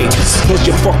this beat. Close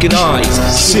your fucking eyes,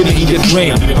 sitting in your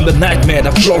dream. I'm the nightmare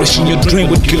that flourish in your dream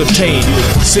with guillotine.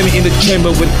 See me in the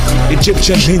chamber with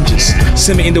Egyptian ninjas.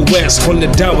 See me in the west, holding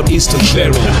it down with eastern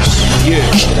pharaohs. Yeah,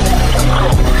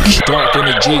 dark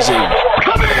energy.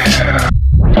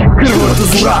 Кръвната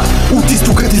зора от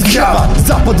изтокът изгрява,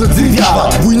 западът взривява,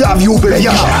 война ви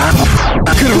обявява.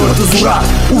 Кръвната зора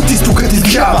от изтокът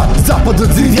изгрява,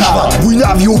 западът взривява,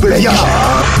 война ви обявява.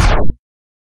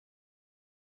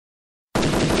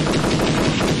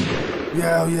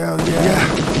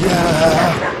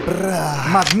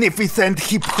 Magnificent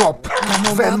hip-hop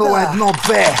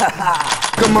 201-2.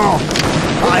 Come on.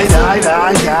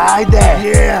 Айде.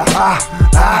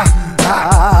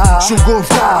 Sugar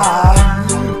style.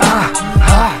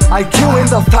 I kill in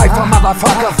the type of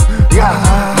motherfuckers. Yeah.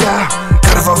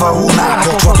 Кървава луна,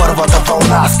 почва първата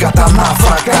вълна, ската на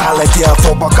врага, летя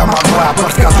в облака мъгла,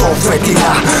 бърска до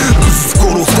светлина.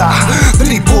 Скоростта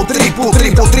 3 по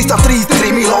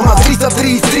 333 милиона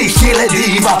 333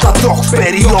 хиляди вата ток в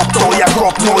период. Тоя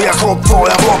ход, моя ход,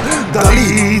 твоя ход.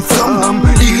 Дали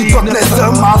съм или пък не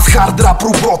съм, аз хард рап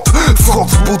робот. Вход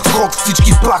с подход,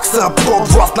 всички пак са под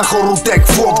власт на HORRORTECH.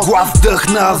 Флот, глас, дъх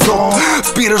на азот.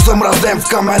 Спираш замразен в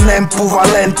каменен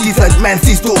повален, ти след мен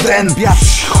си студен.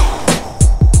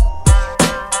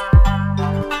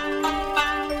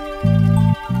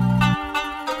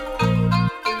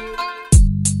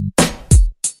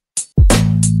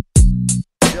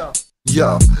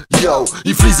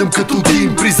 И влизам като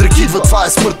дим, призрак идва, това е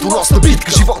смъртоносна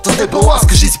битка. Животът е баланс,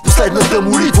 кажи си последната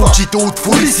молитва. Очите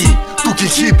отвори си, тук е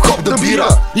хип-хоп да бира.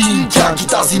 И интяки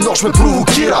тази нощ ме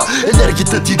провокира.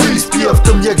 Енергията ти да изпия в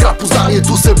тъмния град,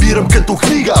 познанието събирам като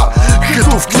книга.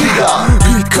 Като в книга.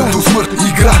 Битка до смърт,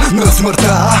 игра на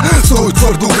смъртта. Стой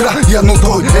твърдо гра, явно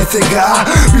той е сега.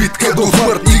 Битка до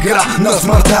смърт, игра на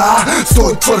смъртта.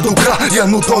 Стой твърдо гра,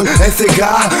 явно той е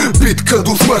сега. Битка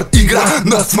до смърт, игра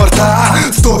на смъртта.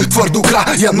 Стой твърдо гра,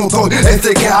 явно той е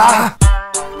сега.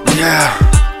 Yeah.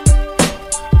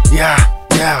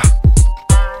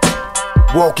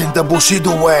 Walking the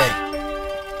Bushido way.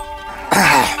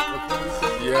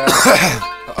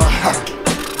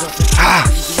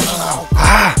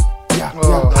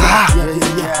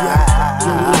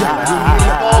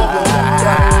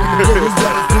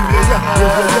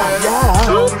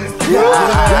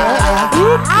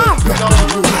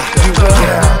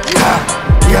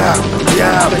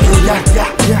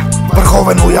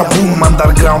 Върховен уябум,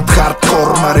 андерграунд,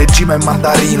 хардкор на речиме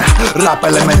мандарина. Рап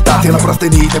елементация на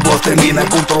пръстените властелина.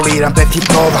 Контролирам те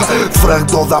хипноза,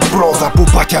 свръхдоза проза по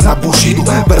пътя на Бушидо.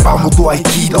 Вербалното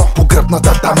айкидо, по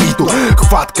гръбната тамидо.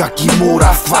 Хватка кимура,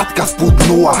 сватка с под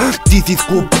нула. Ти си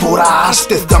скулптура, аз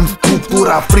ще съм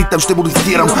скулптура. В ритъм ще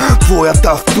модифицирам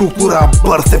твоята структура.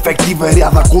 Бърз, ефективен,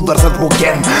 рязък удар с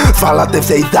блокен. Сваляте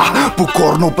все и да,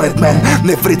 покорно пред мен.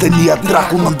 Невритеният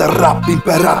дракон, андеррап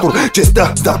император.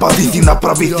 Честа да пази си,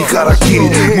 направи си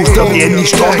харакири. Мощта ви е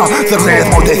нищожна, сравнение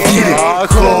с моите сили.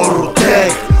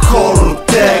 Хоррортеч,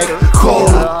 хоррортеч,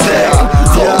 хоррортеч.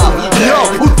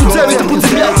 От подземите под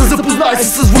земята, запознай се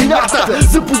с войната.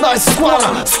 Запознай се с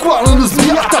клана на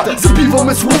змията.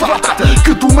 Забиваме словата,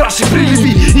 като мрачни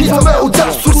приливи. Идваме от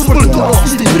абсурд,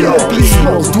 смъртоносни приобли.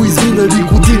 Многото изминали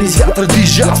години с вятъра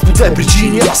движа. Аз по две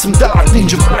причини, аз съм дарък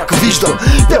нинджа, мрака виждам.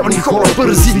 Демони, хора,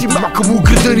 паразити, мака му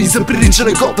градани за прилича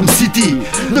на Готъм Сити.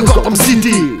 На Готъм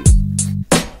Сити.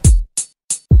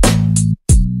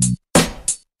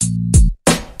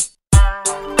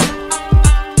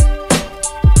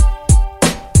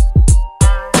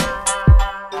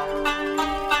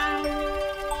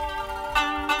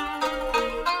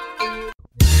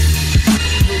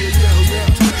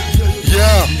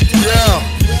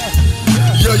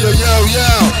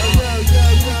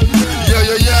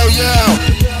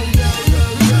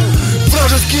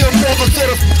 Вражеския мозък се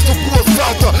разпъква по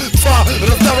асфалта. Това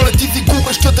раздаване ти си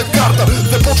губещата карта.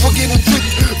 Започва геноцид,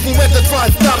 в момента това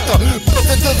е старта.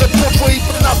 Пътната започва и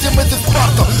пренасяме се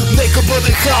Спарта. Нека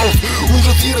бъде хаос,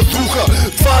 ужас и разруха.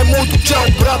 Това е моето чао,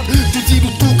 брат, ти си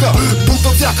до тука.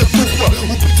 Бутам всяка тухва,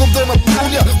 опитвам да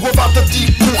напълня главата ти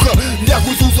куха.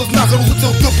 Някои се осъзнаха, но за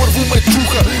целта първо ме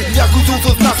чуха. Някои се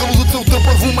осъзнаха, но за целта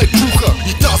първо ме чуха.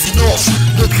 И тази нощ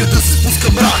над града се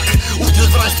спуска мрак. От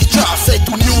 12 час,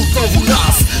 ето ни отново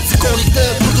нас. Законите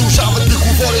продължават да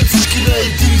говорят всички на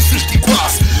един и същи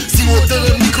глас. Силата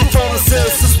на микрофона се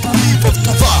състои в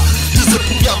това да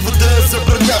заповядва, да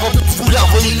забранява,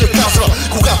 позволява и наказва.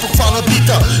 Когато хвана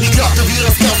бита, играта ви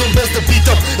разказвам без да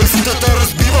питам. Ръситата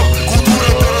разбивам,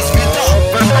 културата развита.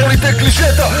 Вербалните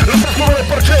клишета, разпъхваме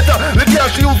парчета.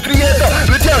 Летящи остриета,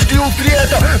 летящи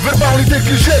остриета. Вербалните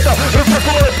клишета,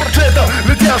 разпъхваме парчета.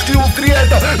 Летящи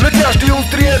остриета, летящи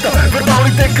остриета.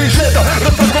 Вербалните клишета,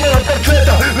 разпъхваме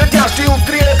парчета. Летящи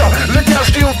остриета,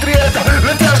 летящи остриета.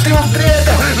 Летящи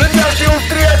остриета, летящи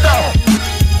остриета.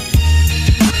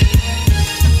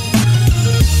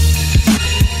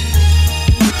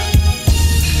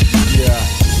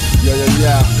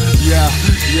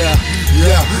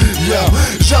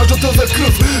 Жаждата за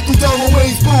кръв тотално ме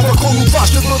изпълва. Кой от вас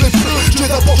ще бъде пръв? Ще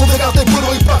започна да гате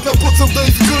първа и пак на път съм да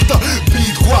изгърта.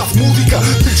 Бит, глас, музика,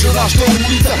 тича нашата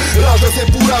улица. Ражда се,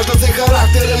 поражда се,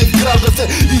 характера изгражда се.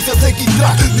 И за всеки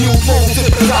трак ние отново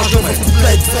се прераждаме.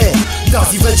 Куплет 2,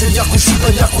 тази вечер някой шиба,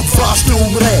 някой от вас ще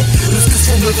умре.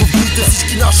 Разкъсваме в бите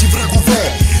всички наши врагове.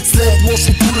 След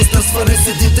мощното разтърсване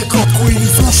седите кротко и ни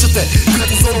слушате.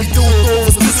 Като зомбите отново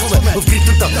възкъсваме. В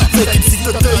критата, всеки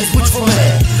пситата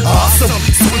излъчваме. Аз съм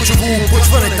слънчево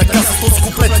облъчване. Така с този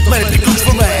куплет от мене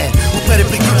приключваме. От мене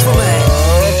приключваме.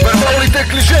 Вербалните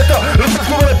клишета,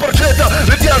 разпъхваме парчета.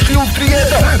 Летящи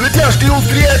остриета, летящи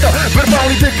остриета.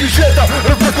 Вербалните клишета,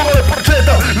 разпъхваме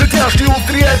парчета. Летящи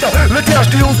остриета,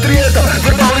 летящи остриета.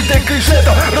 Вербалните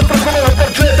клишета, разпъхваме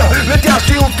парчета.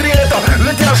 Летящи остриета,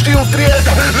 летящи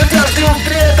остриета. Летящи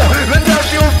остриета,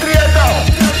 летящи остриета.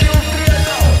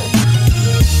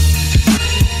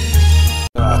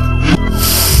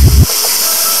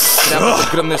 Трябва да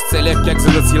гръмнеш целия кек,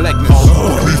 за да си легнеш.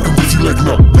 Не искам да си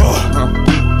легна.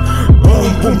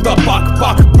 Бум, да пак,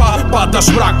 падаш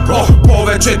мрак.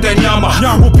 Повече те няма,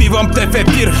 убивам те в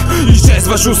ефир.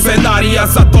 Изчезваш у сценария,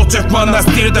 заточен в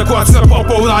манастир. Да класна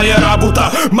по-пълна е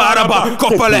работа. Мараба,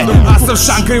 копале, аз съм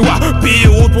Шангрила.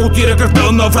 Пия отпотира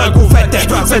кръвта на враговете.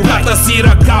 С едната си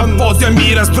ръка возя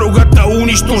мира, с другата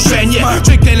унищожение.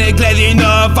 Чекай, не гледай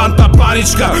на аванта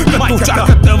паничка. Като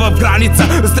чаката в граница,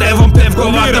 стрелвам те в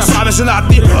главата. Правя жена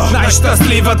ти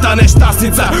най-щастливата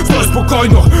нещастница. Стой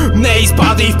спокойно, не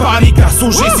изпадай в паника.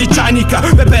 Служи си чайника,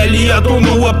 бебелия до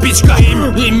нула пичка.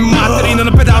 И материна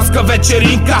на педалска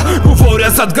вечеринка. Говоря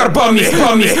зад гърба ми,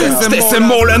 ще се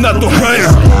моля на духа.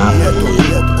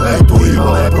 Ето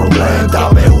имаме проблем,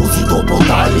 даме узито по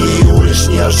тайни.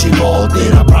 Уличния живот ни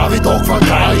направи толкова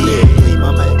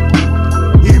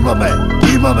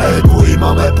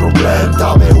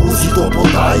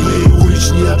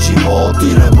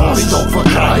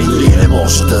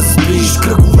да спиш,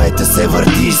 кръговете се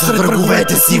въртиш, сред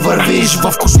враговете си вървиш,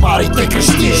 в кошмарите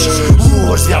крещиш.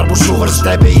 Луваш, звяр бушуваш, с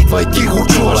тебе идва и ти го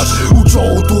чуваш. От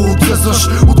шоуто отсъстваш,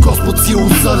 от Господ си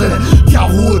осъден.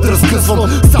 Дяволът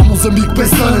разкъсвам, само за миг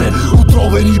безсънен.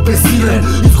 Отровен и безсилен,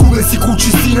 изгубен си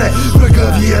кучи сине.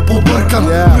 Врага ви е побъркан,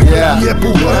 врага ви е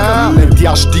побъркан.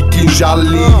 Летящи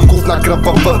кинжали, вкусна кръв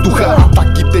във въздуха.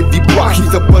 Атаките ви плахи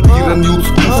са парирани от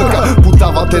спусъка.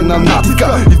 Подавате на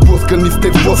натиска, изблъскани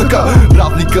сте в блъсъка.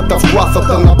 Разликата в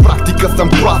класата, на практика съм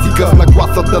класика. С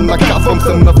нагласа да наказвам,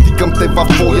 съм навтикам те в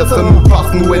твоя сън.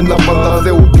 Опасно е навън да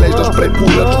се оглеждаш,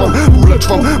 поръчвам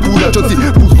си,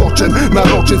 посочен,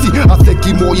 нарочен си. А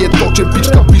всеки мой е точен,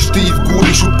 пичка пиш, ще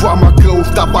изгориш от пламъка,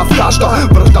 остава саща.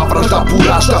 Връжда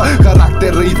поражда,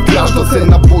 характера изгражда се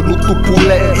на бойното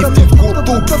поле.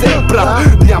 Истинското псе,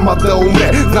 брат, няма да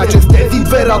умре. Знай, че с тези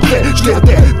две ръце ще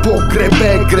те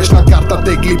погребе. Грешна карта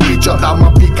тегли пича,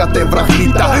 дама пика те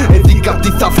врахлита. Езикът ти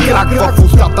с крак в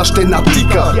устата ще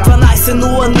натика.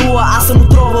 12:00, аз съм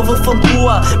отрова в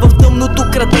ампула. В тъмното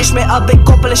крадеш ме, абе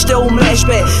копеле ще умреш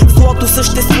бе. Злото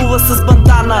съществува с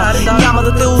бандана, няма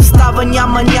да те остава,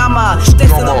 няма. Ще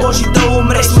се наложи да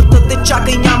умреш, смъртта те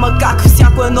чака и няма как.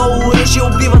 Всяко едно оръжие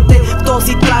убивате в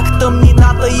този трак.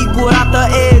 Тъмнината и гората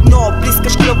е едно.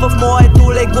 Плискаш кръв в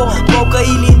моето легло, болка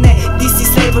или не, ти си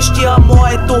следващия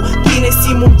моето. Ти не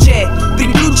си момче,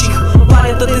 приключих,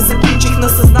 банята те заключих, на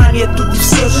съзнанието ти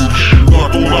всъщ.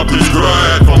 Натунът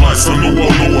изгрее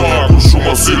 12:00,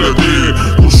 куршума си лети,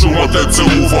 куршума те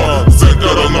целува.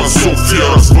 Центъра на София,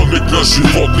 развъдник на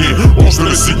животни. Още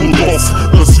ли си готов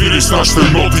да свириш нашите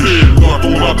ноти?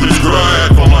 Натунът изгрее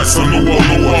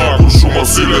 12:00, куршума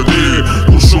си лети,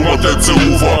 куршума те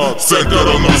целува.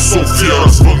 Центъра на София,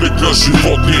 развъдник на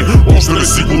животни. Още ли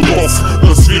си готов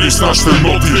да свириш нашите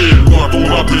ноти?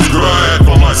 Натунът изгрее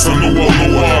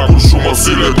 12:00, куршума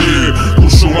си лети,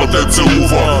 куршума те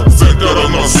целува. Центъра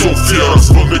на София,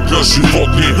 развъдник на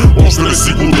животни. Още ли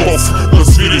си готов да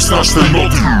свириш нашите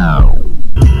ноти?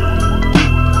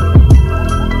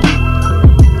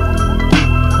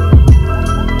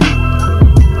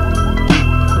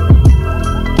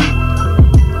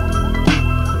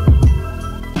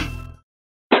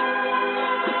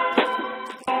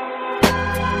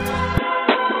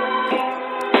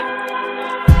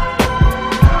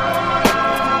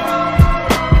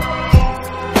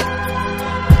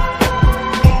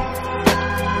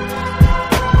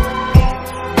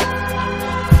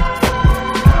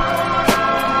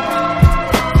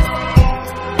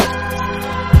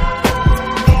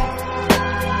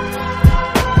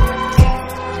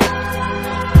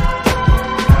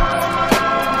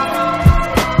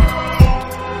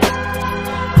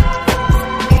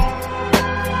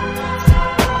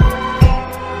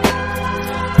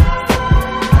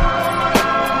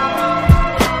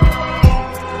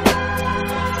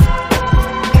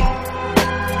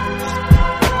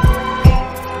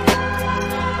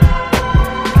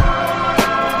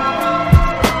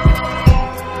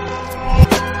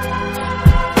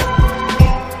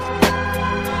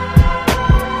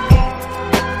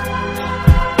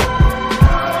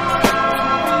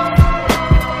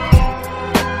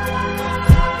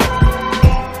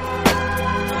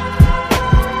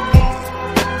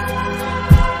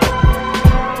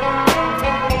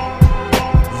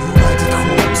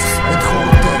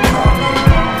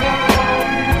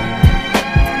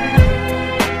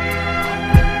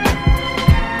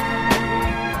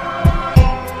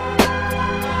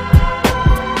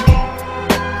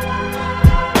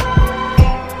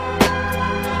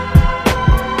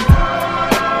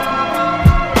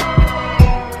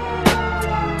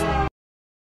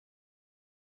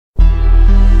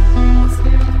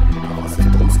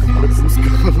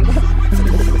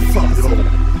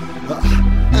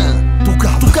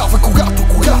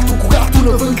 Когато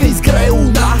навънка изгрее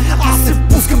луна, аз се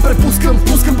впускам, препускам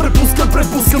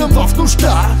в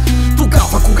нощта.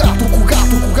 Тогава, когато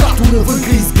навънка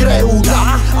изгрее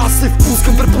луна, аз се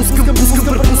впускам, препускам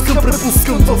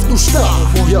в нощта.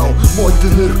 Моите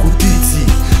наркотици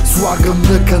слагам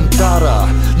на кантара,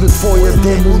 на твоя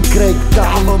демон крек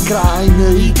давам край на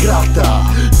играта.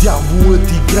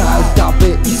 Дяволът играе, да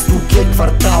бе, изток е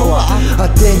квартала, а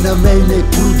те на мене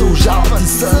продължават и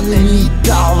са не ми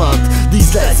дават да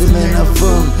излеземе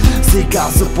навън. Сега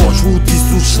започва от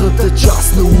източната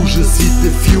част на ужасите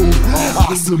филм.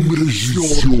 Аз съм режисьор.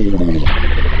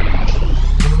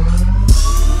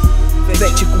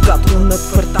 Вече когато над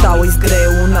квартала изгрее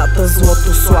луната,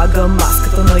 злото слага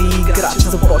маската на играч.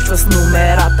 Започва с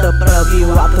номерата,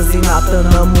 правилата, зината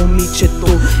на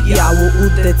момичето, яло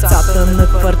от децата на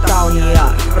кварталния.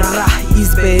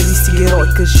 Избери си герой,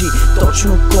 кажи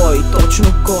точно кой,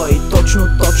 точно кой,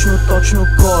 точно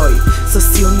кой. С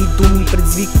силни думи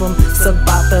предизвиквам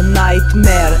съдбата,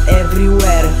 nightmare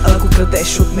everywhere. Ако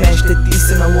крадеш от мен, ще ти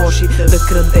се наложи да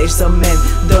крадеш за мен,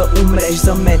 да умреш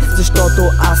за мен, защото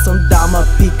аз съм дама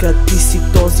пика. Ти си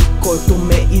този, който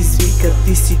ме извика,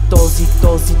 ти си този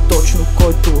точно,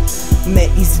 който ме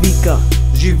извика.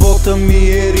 Живота ми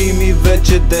е рими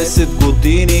вече 10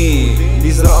 години.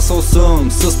 Израсъл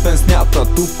съм с песнята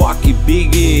Тупак и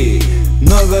Биги.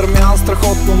 Нагърмян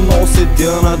страхотно, но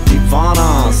седя на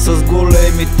дивана с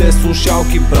големите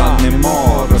слушалки, брат, не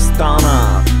мога да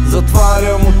стана.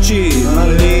 Затварям очи,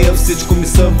 нали всичко ми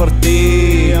се върти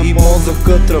и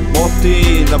мозъкът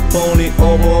работи на пълни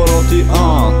обороти.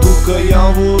 Тука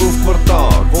Яворов квартал,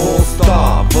 какво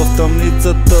става в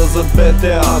тъмницата за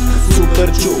БТА?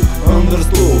 Супер чук,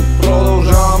 understood,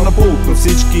 продължавам на пулк на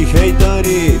всички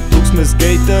хейтъри. Тук сме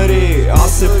скейтъри,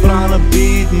 аз се правя на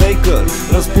битмейкър,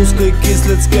 разпускайки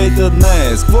след скейта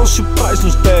днес. Какво ще правиш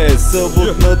нощте?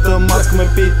 Съботната мацка ме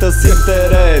пита с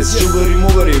интерес. Шугари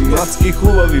мугари, мацки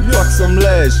хубави, пак съм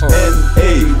леш.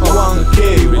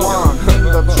 N-A-1K-1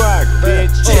 the track,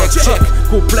 bitch. Чек,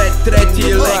 куплет,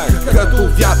 трети лек, като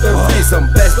вятър влизам,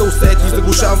 без да усетиш,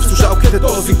 заглушавам в слушалките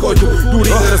този, който дори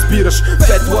не разбираш.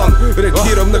 Петлан,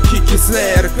 реагирам на кик и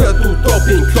снеер, като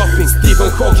топинг. Стивън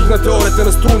Хокинг на теорията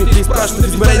на струните, изпращат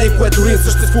измерение, което не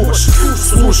съществуваш.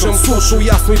 Слушам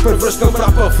ясно и превръщам в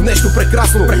рапа в нещо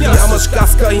прекрасно. Нямаш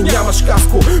каска и нямаш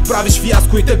каско, правиш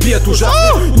фиаско и те бият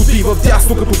ужасно. Отива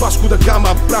вдясно като Вашко да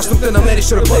Гама, пращам те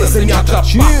намериш ръба на земята.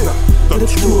 The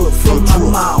truth from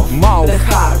my mouth, the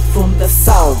heart from the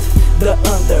south, the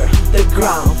under, the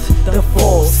ground, the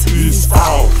falls is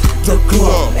out, the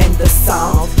club and the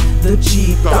sound, the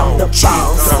G-town, the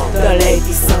bounce, the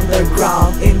ladies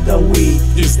underground, and the weed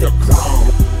is the crown.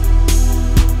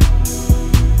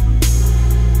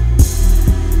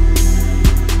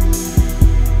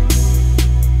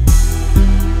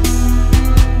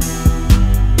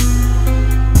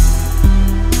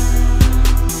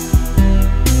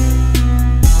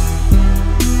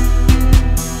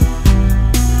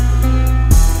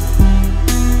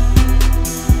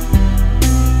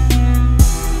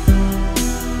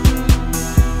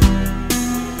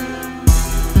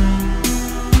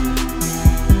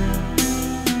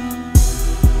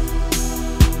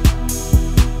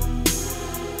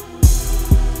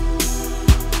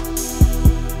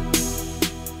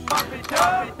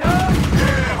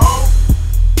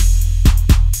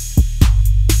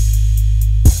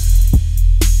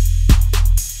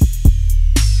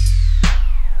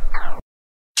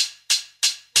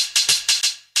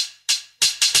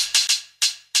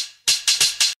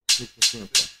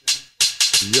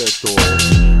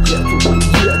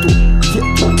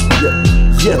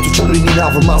 Ето, че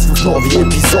преминавам аз в нови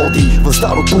епизоди. В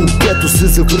старото гето се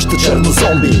завръща черно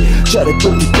зомби.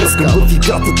 Черепът ти пръскам, в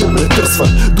играта те претърсва.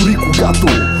 Дори когато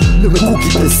на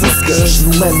куките съскаш,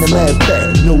 но мен не ме е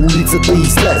бе, на улицата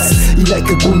излез. И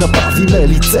нека го направиме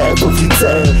лице в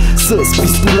лице. С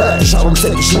пистолет, решавам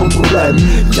всеки шимам проблем.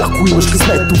 Ако имаш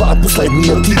късмет, това е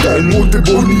последният ти ден. Моите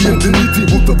бойни единици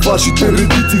бутат вашите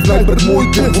редици. Знай пред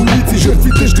моите войници,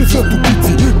 жертвите ще са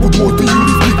топици. Под моята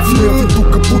юрисдикция,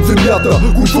 тука под земята.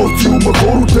 Консорциума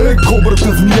хоротеч,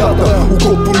 кобрата змията.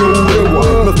 Окото на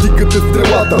орела, настигате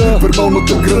стрелата.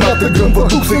 Вербалната граната гръмва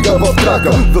тук сега в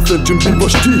трака. Засечен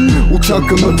биващи,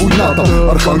 оцянка на войната.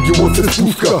 Архангела се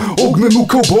спуска, огнено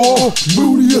кълбо,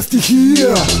 мълния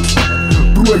стихия.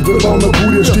 Проект вербална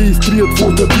буря, ще изтрият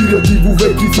твоята тиря. Ти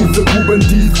вовеки си загубен,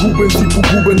 ти изгубен си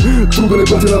погубен. Труден е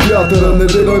пътя на вятъра, не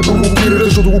дай да ме провокира.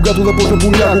 Защото когато започна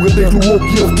понякога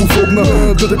технология способна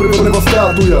да те превърне в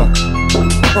статуя.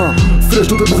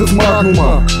 Срещате се с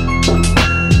магнума,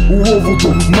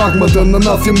 уловото, магмата,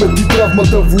 нанасяме ти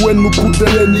травмата. Военно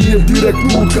поделение,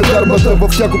 директно от казармата.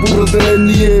 Във всяко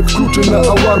подразделение е включена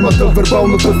алармата.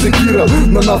 Вербалната секира,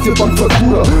 нанася пак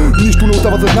фрактура. Нищо не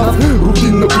остава за нас,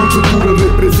 рутинна процедура.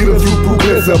 Репресиран си от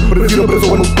прогреса, презиран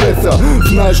презован от преса.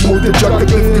 Знаеш, моите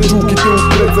чакат качулките от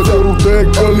преса.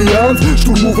 Хоротеч алианс,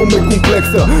 штурмуваме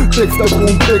комплекса. Текста в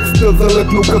контекста,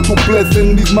 залепнал като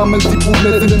плесен. Измамен си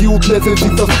поднесен, ти отнесен си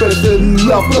с песен.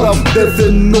 Ляв, прав,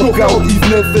 десен, нокаут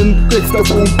изнесен. Текста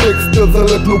в контекста,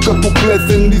 залепнал като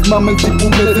плесен. Измамен си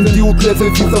поднесен, ти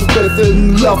отнесен си с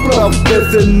песен. Ляв, прав,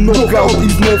 десен, нокаут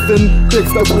изнесен.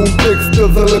 Текста в контекста,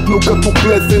 залепнал като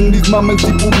плесен. Измамен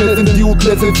си поднесен, ти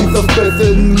отнесен си с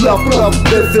песен. Ляв, прав,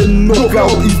 десен,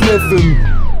 нокаут изнесен.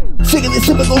 Singing these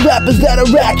typical rappers that are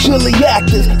actually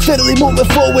actors, steadily moving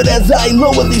forward as I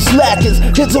lower these slackers.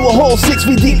 Into a hole 6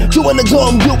 feet deep, you in the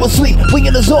zone, you asleep. We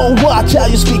in the zone, watch how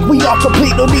you speak. We are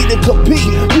complete, no need to compete.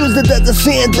 Use it as the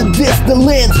sand to diss the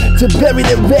lens, to bury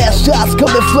the vast shots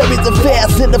coming flurried and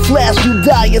fast. In the flash, you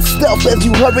die in stealth as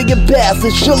you hurry and pass,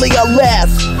 and surely I'll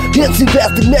last. Empty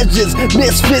drastic measures,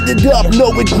 misfitted up, no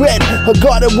regret. A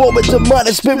guarded war with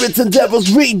demonic spirits and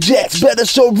devils rejects. Better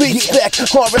show respect,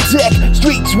 HORRORTECH,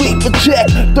 street sweep for check.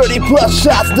 30 plus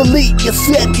shots, delete your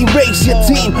set, erase your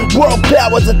team. World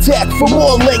powers attack from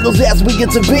all angles as we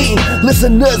intervene.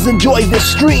 Listeners enjoy this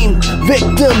stream,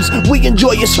 victims we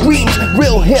enjoy your screams.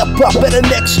 Real hip hop at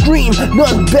an extreme,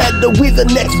 none better, we the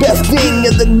next best thing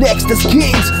and the next is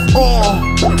kings.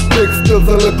 Текста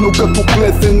залепнал като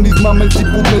плесен, измамен си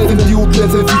поднесен, ти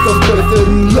отнесен си с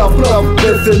песен. Ляв, прав,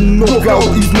 десен,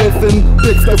 нокаут изнесен.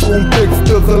 Текста в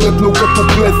контекста залепнал като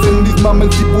плесен,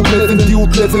 измамен си поднесен, ти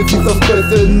отнесен си с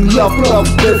песен. Ляв,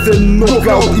 прав, десен,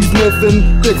 нокаут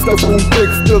изнесен. Текста в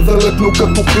контекста залепнал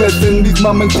като плесен,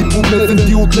 измамен си поднесен,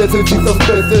 ти отнесен си с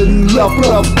песен. Ляв,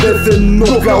 прав, десен,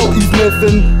 нокаут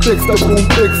изнесен. Текста в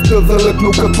контекста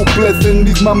залепнал като плесен,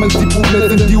 измамен си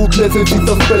поднесен, ти отнесен си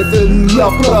с песен.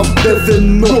 Ляв, прав,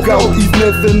 десен, нокаут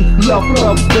изнесен. Ляв,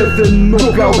 прав, десен,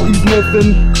 нокаут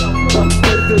изнесен.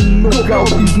 Десен, нокаут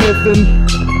изнесен.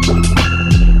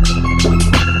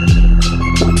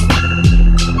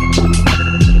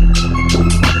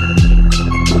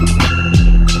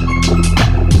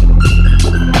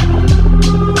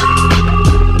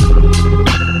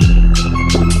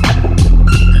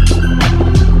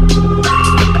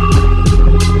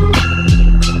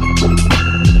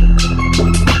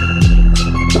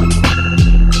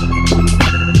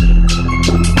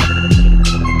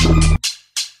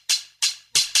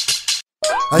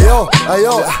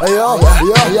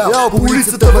 По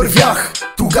улицата вървях,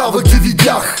 тогава ги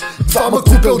видях. Двама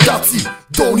купелдаци,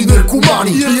 долни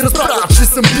наркомани, и разбрах, че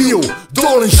съм бил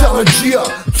долен шанаджия.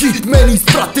 Хитмени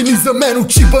изпратени за мен от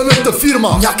чибаната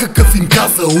фирма. Някакъв им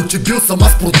казал, че бил съм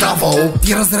аз продавал.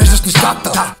 Ти разреждаш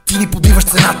нещата, ти ни подбиваш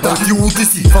цената. Ти луд ли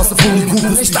си, това са пълни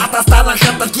глупости. Нещата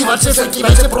станаха такива, че всеки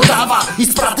вече продава.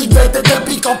 Изпратих двете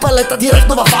дъбли копелета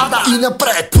директно във ада. И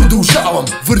напред продължавам,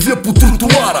 вървя по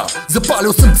тротуара.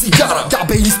 Запалил съм цигара, да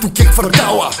бе изток е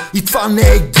квартала. И това не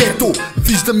е гето,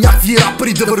 виждам някакви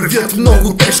рапъри да вървят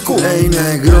много тежко. Ей,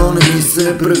 негро, не ми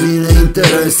се прави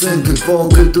неинтересен. Какво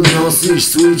като носиш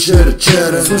свичер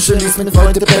черен? Слушали сме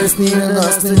твоите песни и на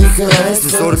нас не ни харесва.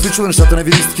 Сори, пичове, нещата не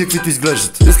видиш такива, каквито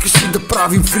изглеждат. Искаш ли да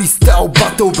правим фристайл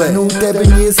батъл, бе? Но от тебе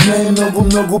ние сме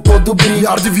много по-добри.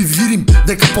 Яр да ви видим,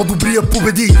 нека по-добрия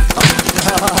победи.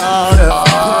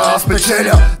 Аз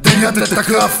печеля, денят е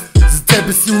такъв. За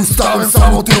тебе си оставям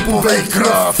само трупове и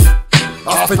кръв.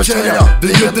 Аз печеля,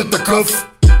 денят е такъв.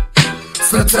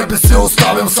 След себе си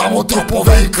оставям само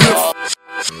трупове и кръв.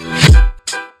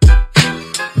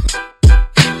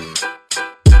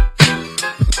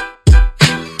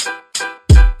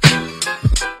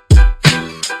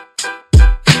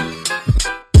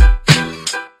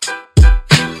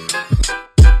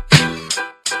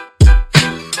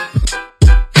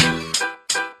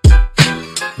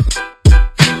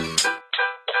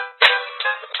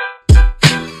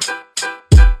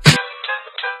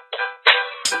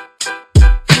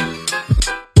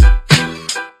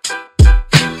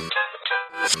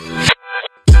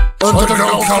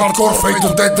 Underground hardcore,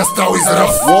 FADE2DEAD, the style is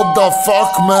rough. What the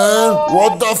fuck, man?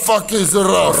 What the fuck is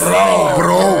rough? Raw,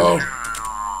 bro.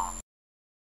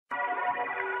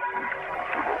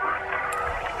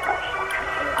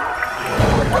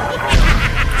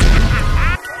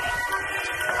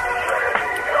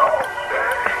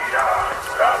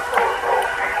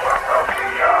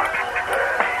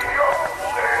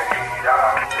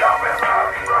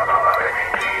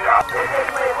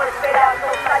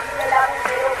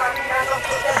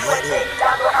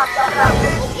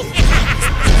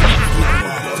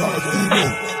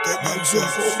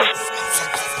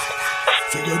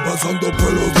 Siguen pasando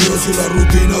por los días y la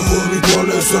rutina con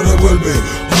rituales se revuelve.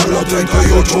 A la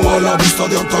 38 a la vista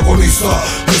de antagonista,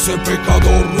 ese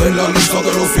pecador en la lista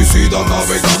de los suicidas,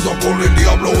 navegando con el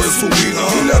diablo en su vida.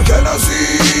 Killer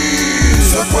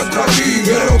Genesis se encuentra aquí,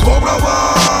 pero cobra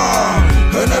más.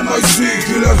 En el MIC,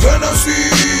 Killer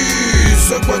Genesis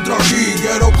se encuentra aquí,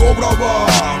 pero cobra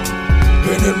más.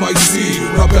 En el MIC,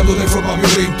 rapeando de forma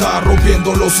violenta,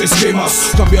 rompiendo los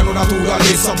esquemas, cambiando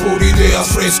naturaleza por ideas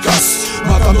frescas,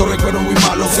 matando recuerdos muy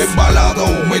malos, embalado,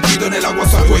 metido en el agua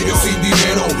hasta el cuello sin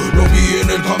dinero. Lo vi en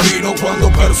el camino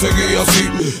cuando perseguí así,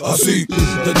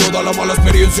 de toda la mala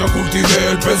experiencia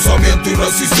cultivé el pensamiento y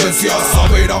resistencia,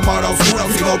 saber amar a oscuras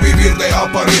y no vivir de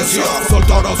apariencia,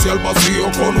 saltar hacia el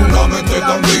vacío con una mente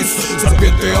tan gris,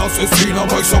 serpiente asesina,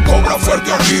 Bison cobra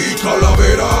fuerte aquí,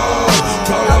 calavera,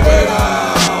 calavera.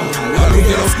 La luz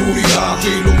de la oscuridad que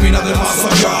ilumina del más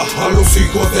allá a los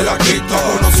hijos de la cripta,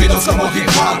 conocidos como hip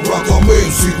hop.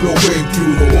 También siglo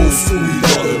XXI,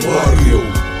 oscuridad del barrio.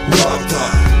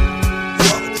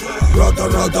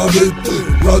 Rata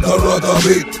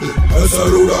beat, es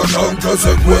el huracán que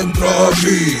se encuentra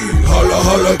aquí.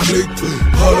 Jala click,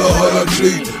 jala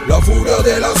click, la furia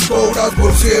de las cobras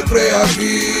por siempre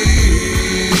aquí.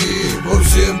 Por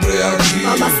siempre aquí.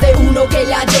 A más de uno que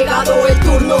le ha llegado el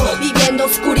turno, viviendo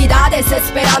oscuridades,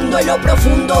 esperando en lo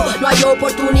profundo. No hay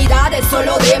oportunidades,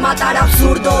 solo de matar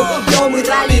absurdo. No muy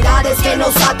realidades que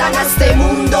nos atan a este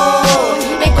mundo.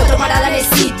 Me encuentro parada en el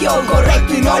sitio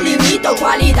correcto y no limito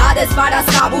cualidades para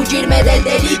escabullirme del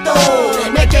delito.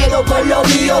 Me quedo con lo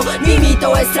mío, no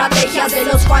imito estrategias de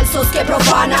los falsos que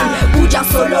profanan. Bulla,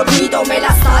 solo ruido, me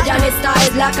las tallan. Esta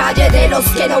es la calle de los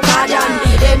que no callan.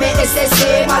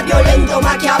 MSC, más violento,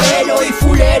 maquiavelo y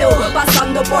fulero,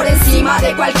 pasando por encima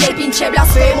de cualquier pinche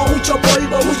blasfemo. Mucho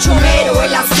polvo, mucho mero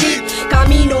en la street,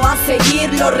 camino a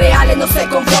seguir. Los reales no se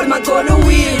conforman con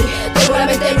huir. Tengo la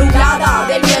mente nublada,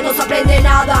 del miedo no se aprende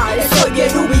nada. Estoy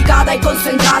bien ubicada y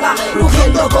concentrada,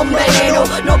 rugiendo con veneno.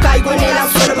 No caigo en el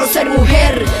anzuelo por ser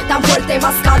mujer, tan fuerte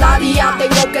más cada día.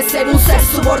 Tengo que ser un ser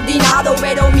subordinado,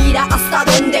 pero mira hasta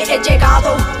dónde he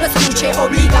llegado. No escuche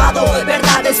obligado,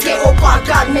 verdades que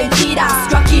opacan mentiras.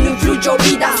 Yo aquí no influyo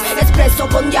vidas, expreso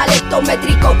con dialecto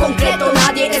métrico concreto.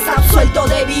 Nadie es absuelto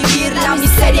de vivir la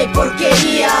miseria y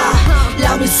porquería.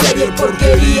 La miseria y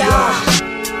porquería.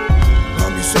 La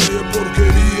miseria y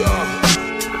porquería.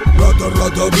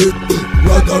 Rata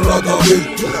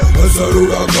beat, es el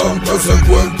huracán que se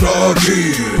encuentra aquí.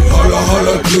 Jala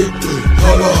click,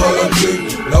 jala click,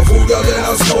 la furia de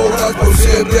las cobras por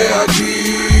siempre aquí.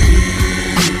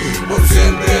 Por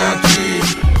siempre aquí.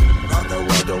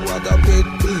 Rata beat,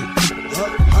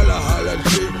 jala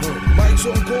click,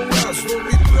 Bison cobras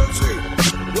 2013.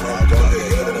 Rata de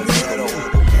dinero,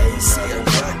 ACM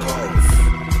Records.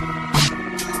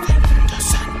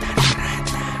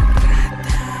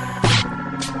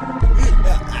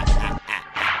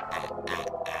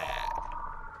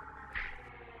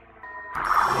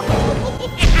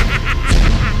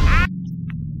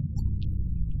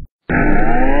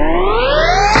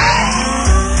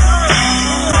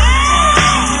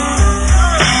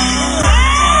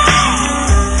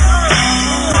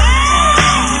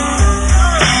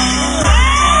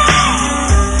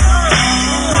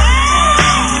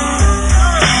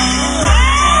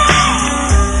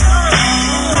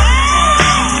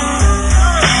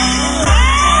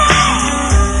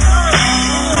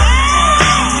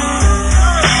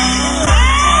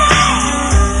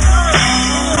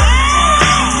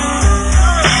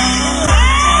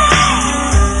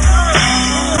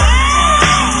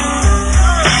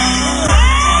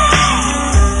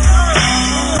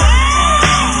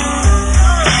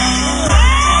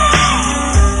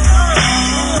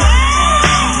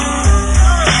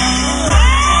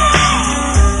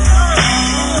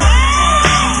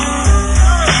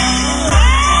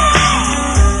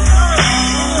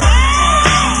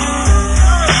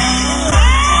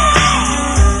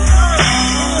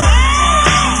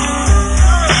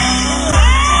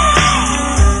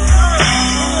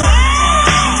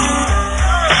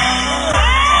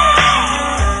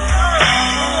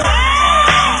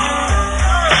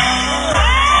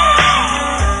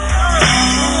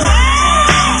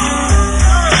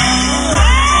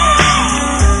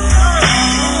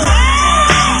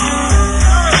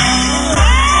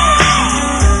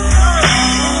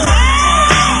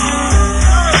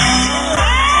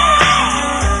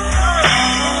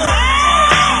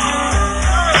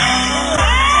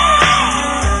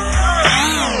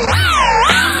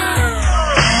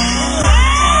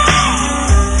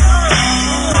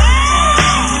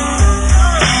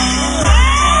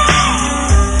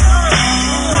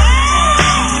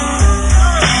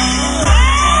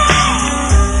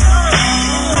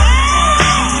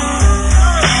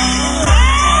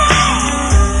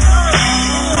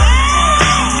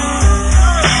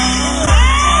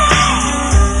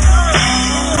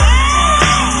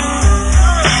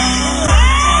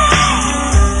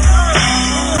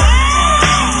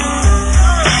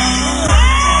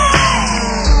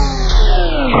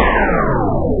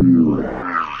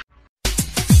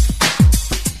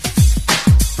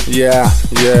 Yeah.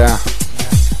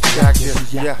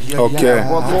 Okay.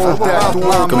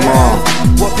 Come on.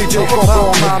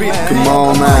 Come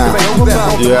on now.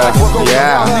 Yeah.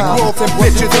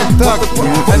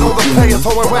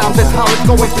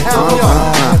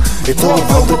 It's all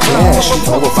about the cash, it's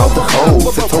all about the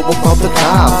hoes, it's all about the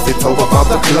cops, it's all about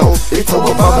the clothes, it's all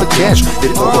about the cash,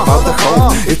 it's all about the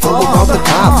hoes, it's all about the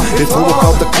cops, it's all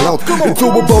about the clothes, it's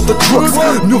all about the trucks,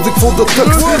 music for the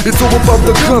thugs, it's all about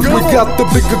the guns, we got the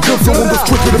bigger guns, so on the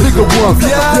street with the bigger ones.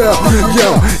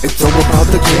 Yeah. It's all about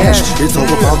the cash, it's all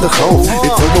about the hoes,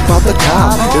 it's all about the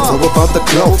cops, it's all about the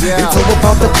clothes, it's all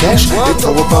about the cash, it's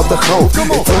all about the hoes,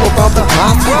 it's all about the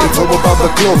cops, it's all about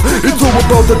the clothes, it's all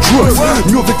about the drugs,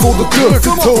 music for the guns,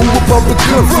 it's all about the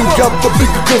guns, we got the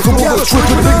bigger guns, so on the street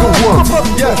with the bigger ones.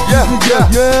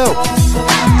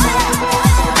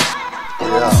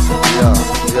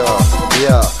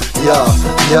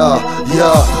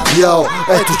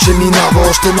 Ето че минава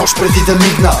още нощ преди да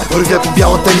мигна. Вървя по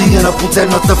бялата линия на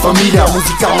подземната фамилия.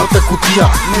 Музикалната кутия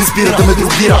не спира да ме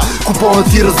дробира. Купона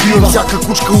ти разбивам, всяка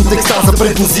кучка от екстаза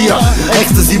предозира.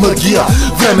 Екстази магия,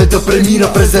 време да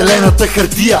премина през зелената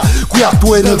хартия,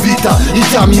 която е навита и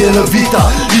тя ми е навита.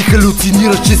 И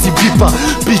халюцинираш, че си бипа.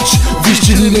 Пич, виж,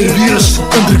 че ни нервираш.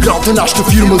 Underground е нашата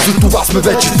фирма, за това сме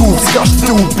вече тук. Сега ще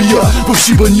те убия в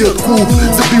шибаният клуб.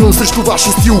 Забивам срещу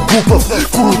вашия стил глупав.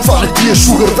 Куро, това не ти е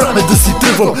шугър, време да си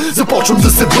тръгвам. Започвам да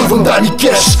се бървам, дай ми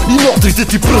кеш и нотрите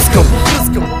ти пръскам.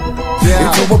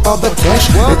 It's all about the cash,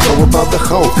 it's all about the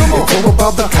hoe, it's all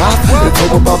about the cop, it's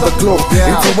all about the glove,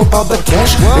 it's all about the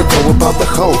cash, it's all about the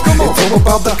hoe, it's all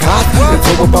about the cop, it's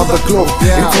all about the glove,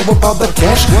 it's all about the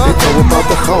cash, it's all about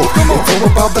the hoe, it's all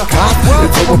about the cop,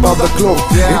 it's all about the glove,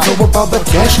 it's all about the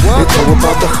cash, it's all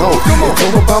about the hoe, it's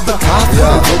all about the cop,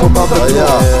 it's all about the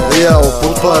glove.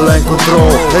 Подпален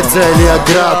контрол е целият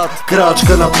град,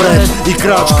 крачка напред и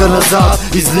крачка назад.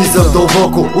 Излизам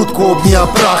дълбоко от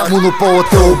клубния прах, монополът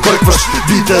те обърква.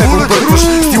 Бита е побъркваш,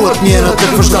 стилът ми е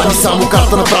натъркваш. Дай ми само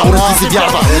карта, направо не ти се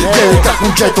вярва. Гледай как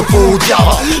момчето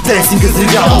поудява, денсинга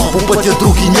зривява, по пътя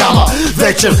други няма.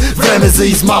 Вечер, време за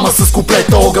измама, с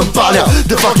куплета огън паля.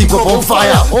 The fucking club on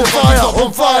fire, on fire,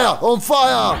 on fire, on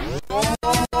fire.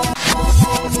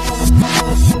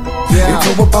 It's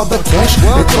all about the cash,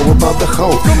 it's all about the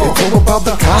hoe, it's all about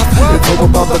the cop, it's all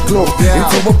about the glove,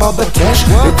 it's all about the cash,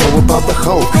 it's all about the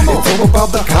hoe, it's all about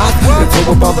the cop, it's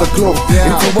all about the glove,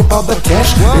 it's all about the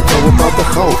cash, it's all about the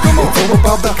hoe, it's all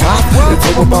about the cop, it's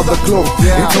all about the glove,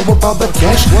 it's all about the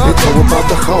cash, it's all about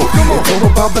the hoe, it's all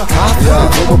about the cop,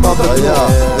 it's all about the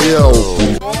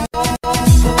glove.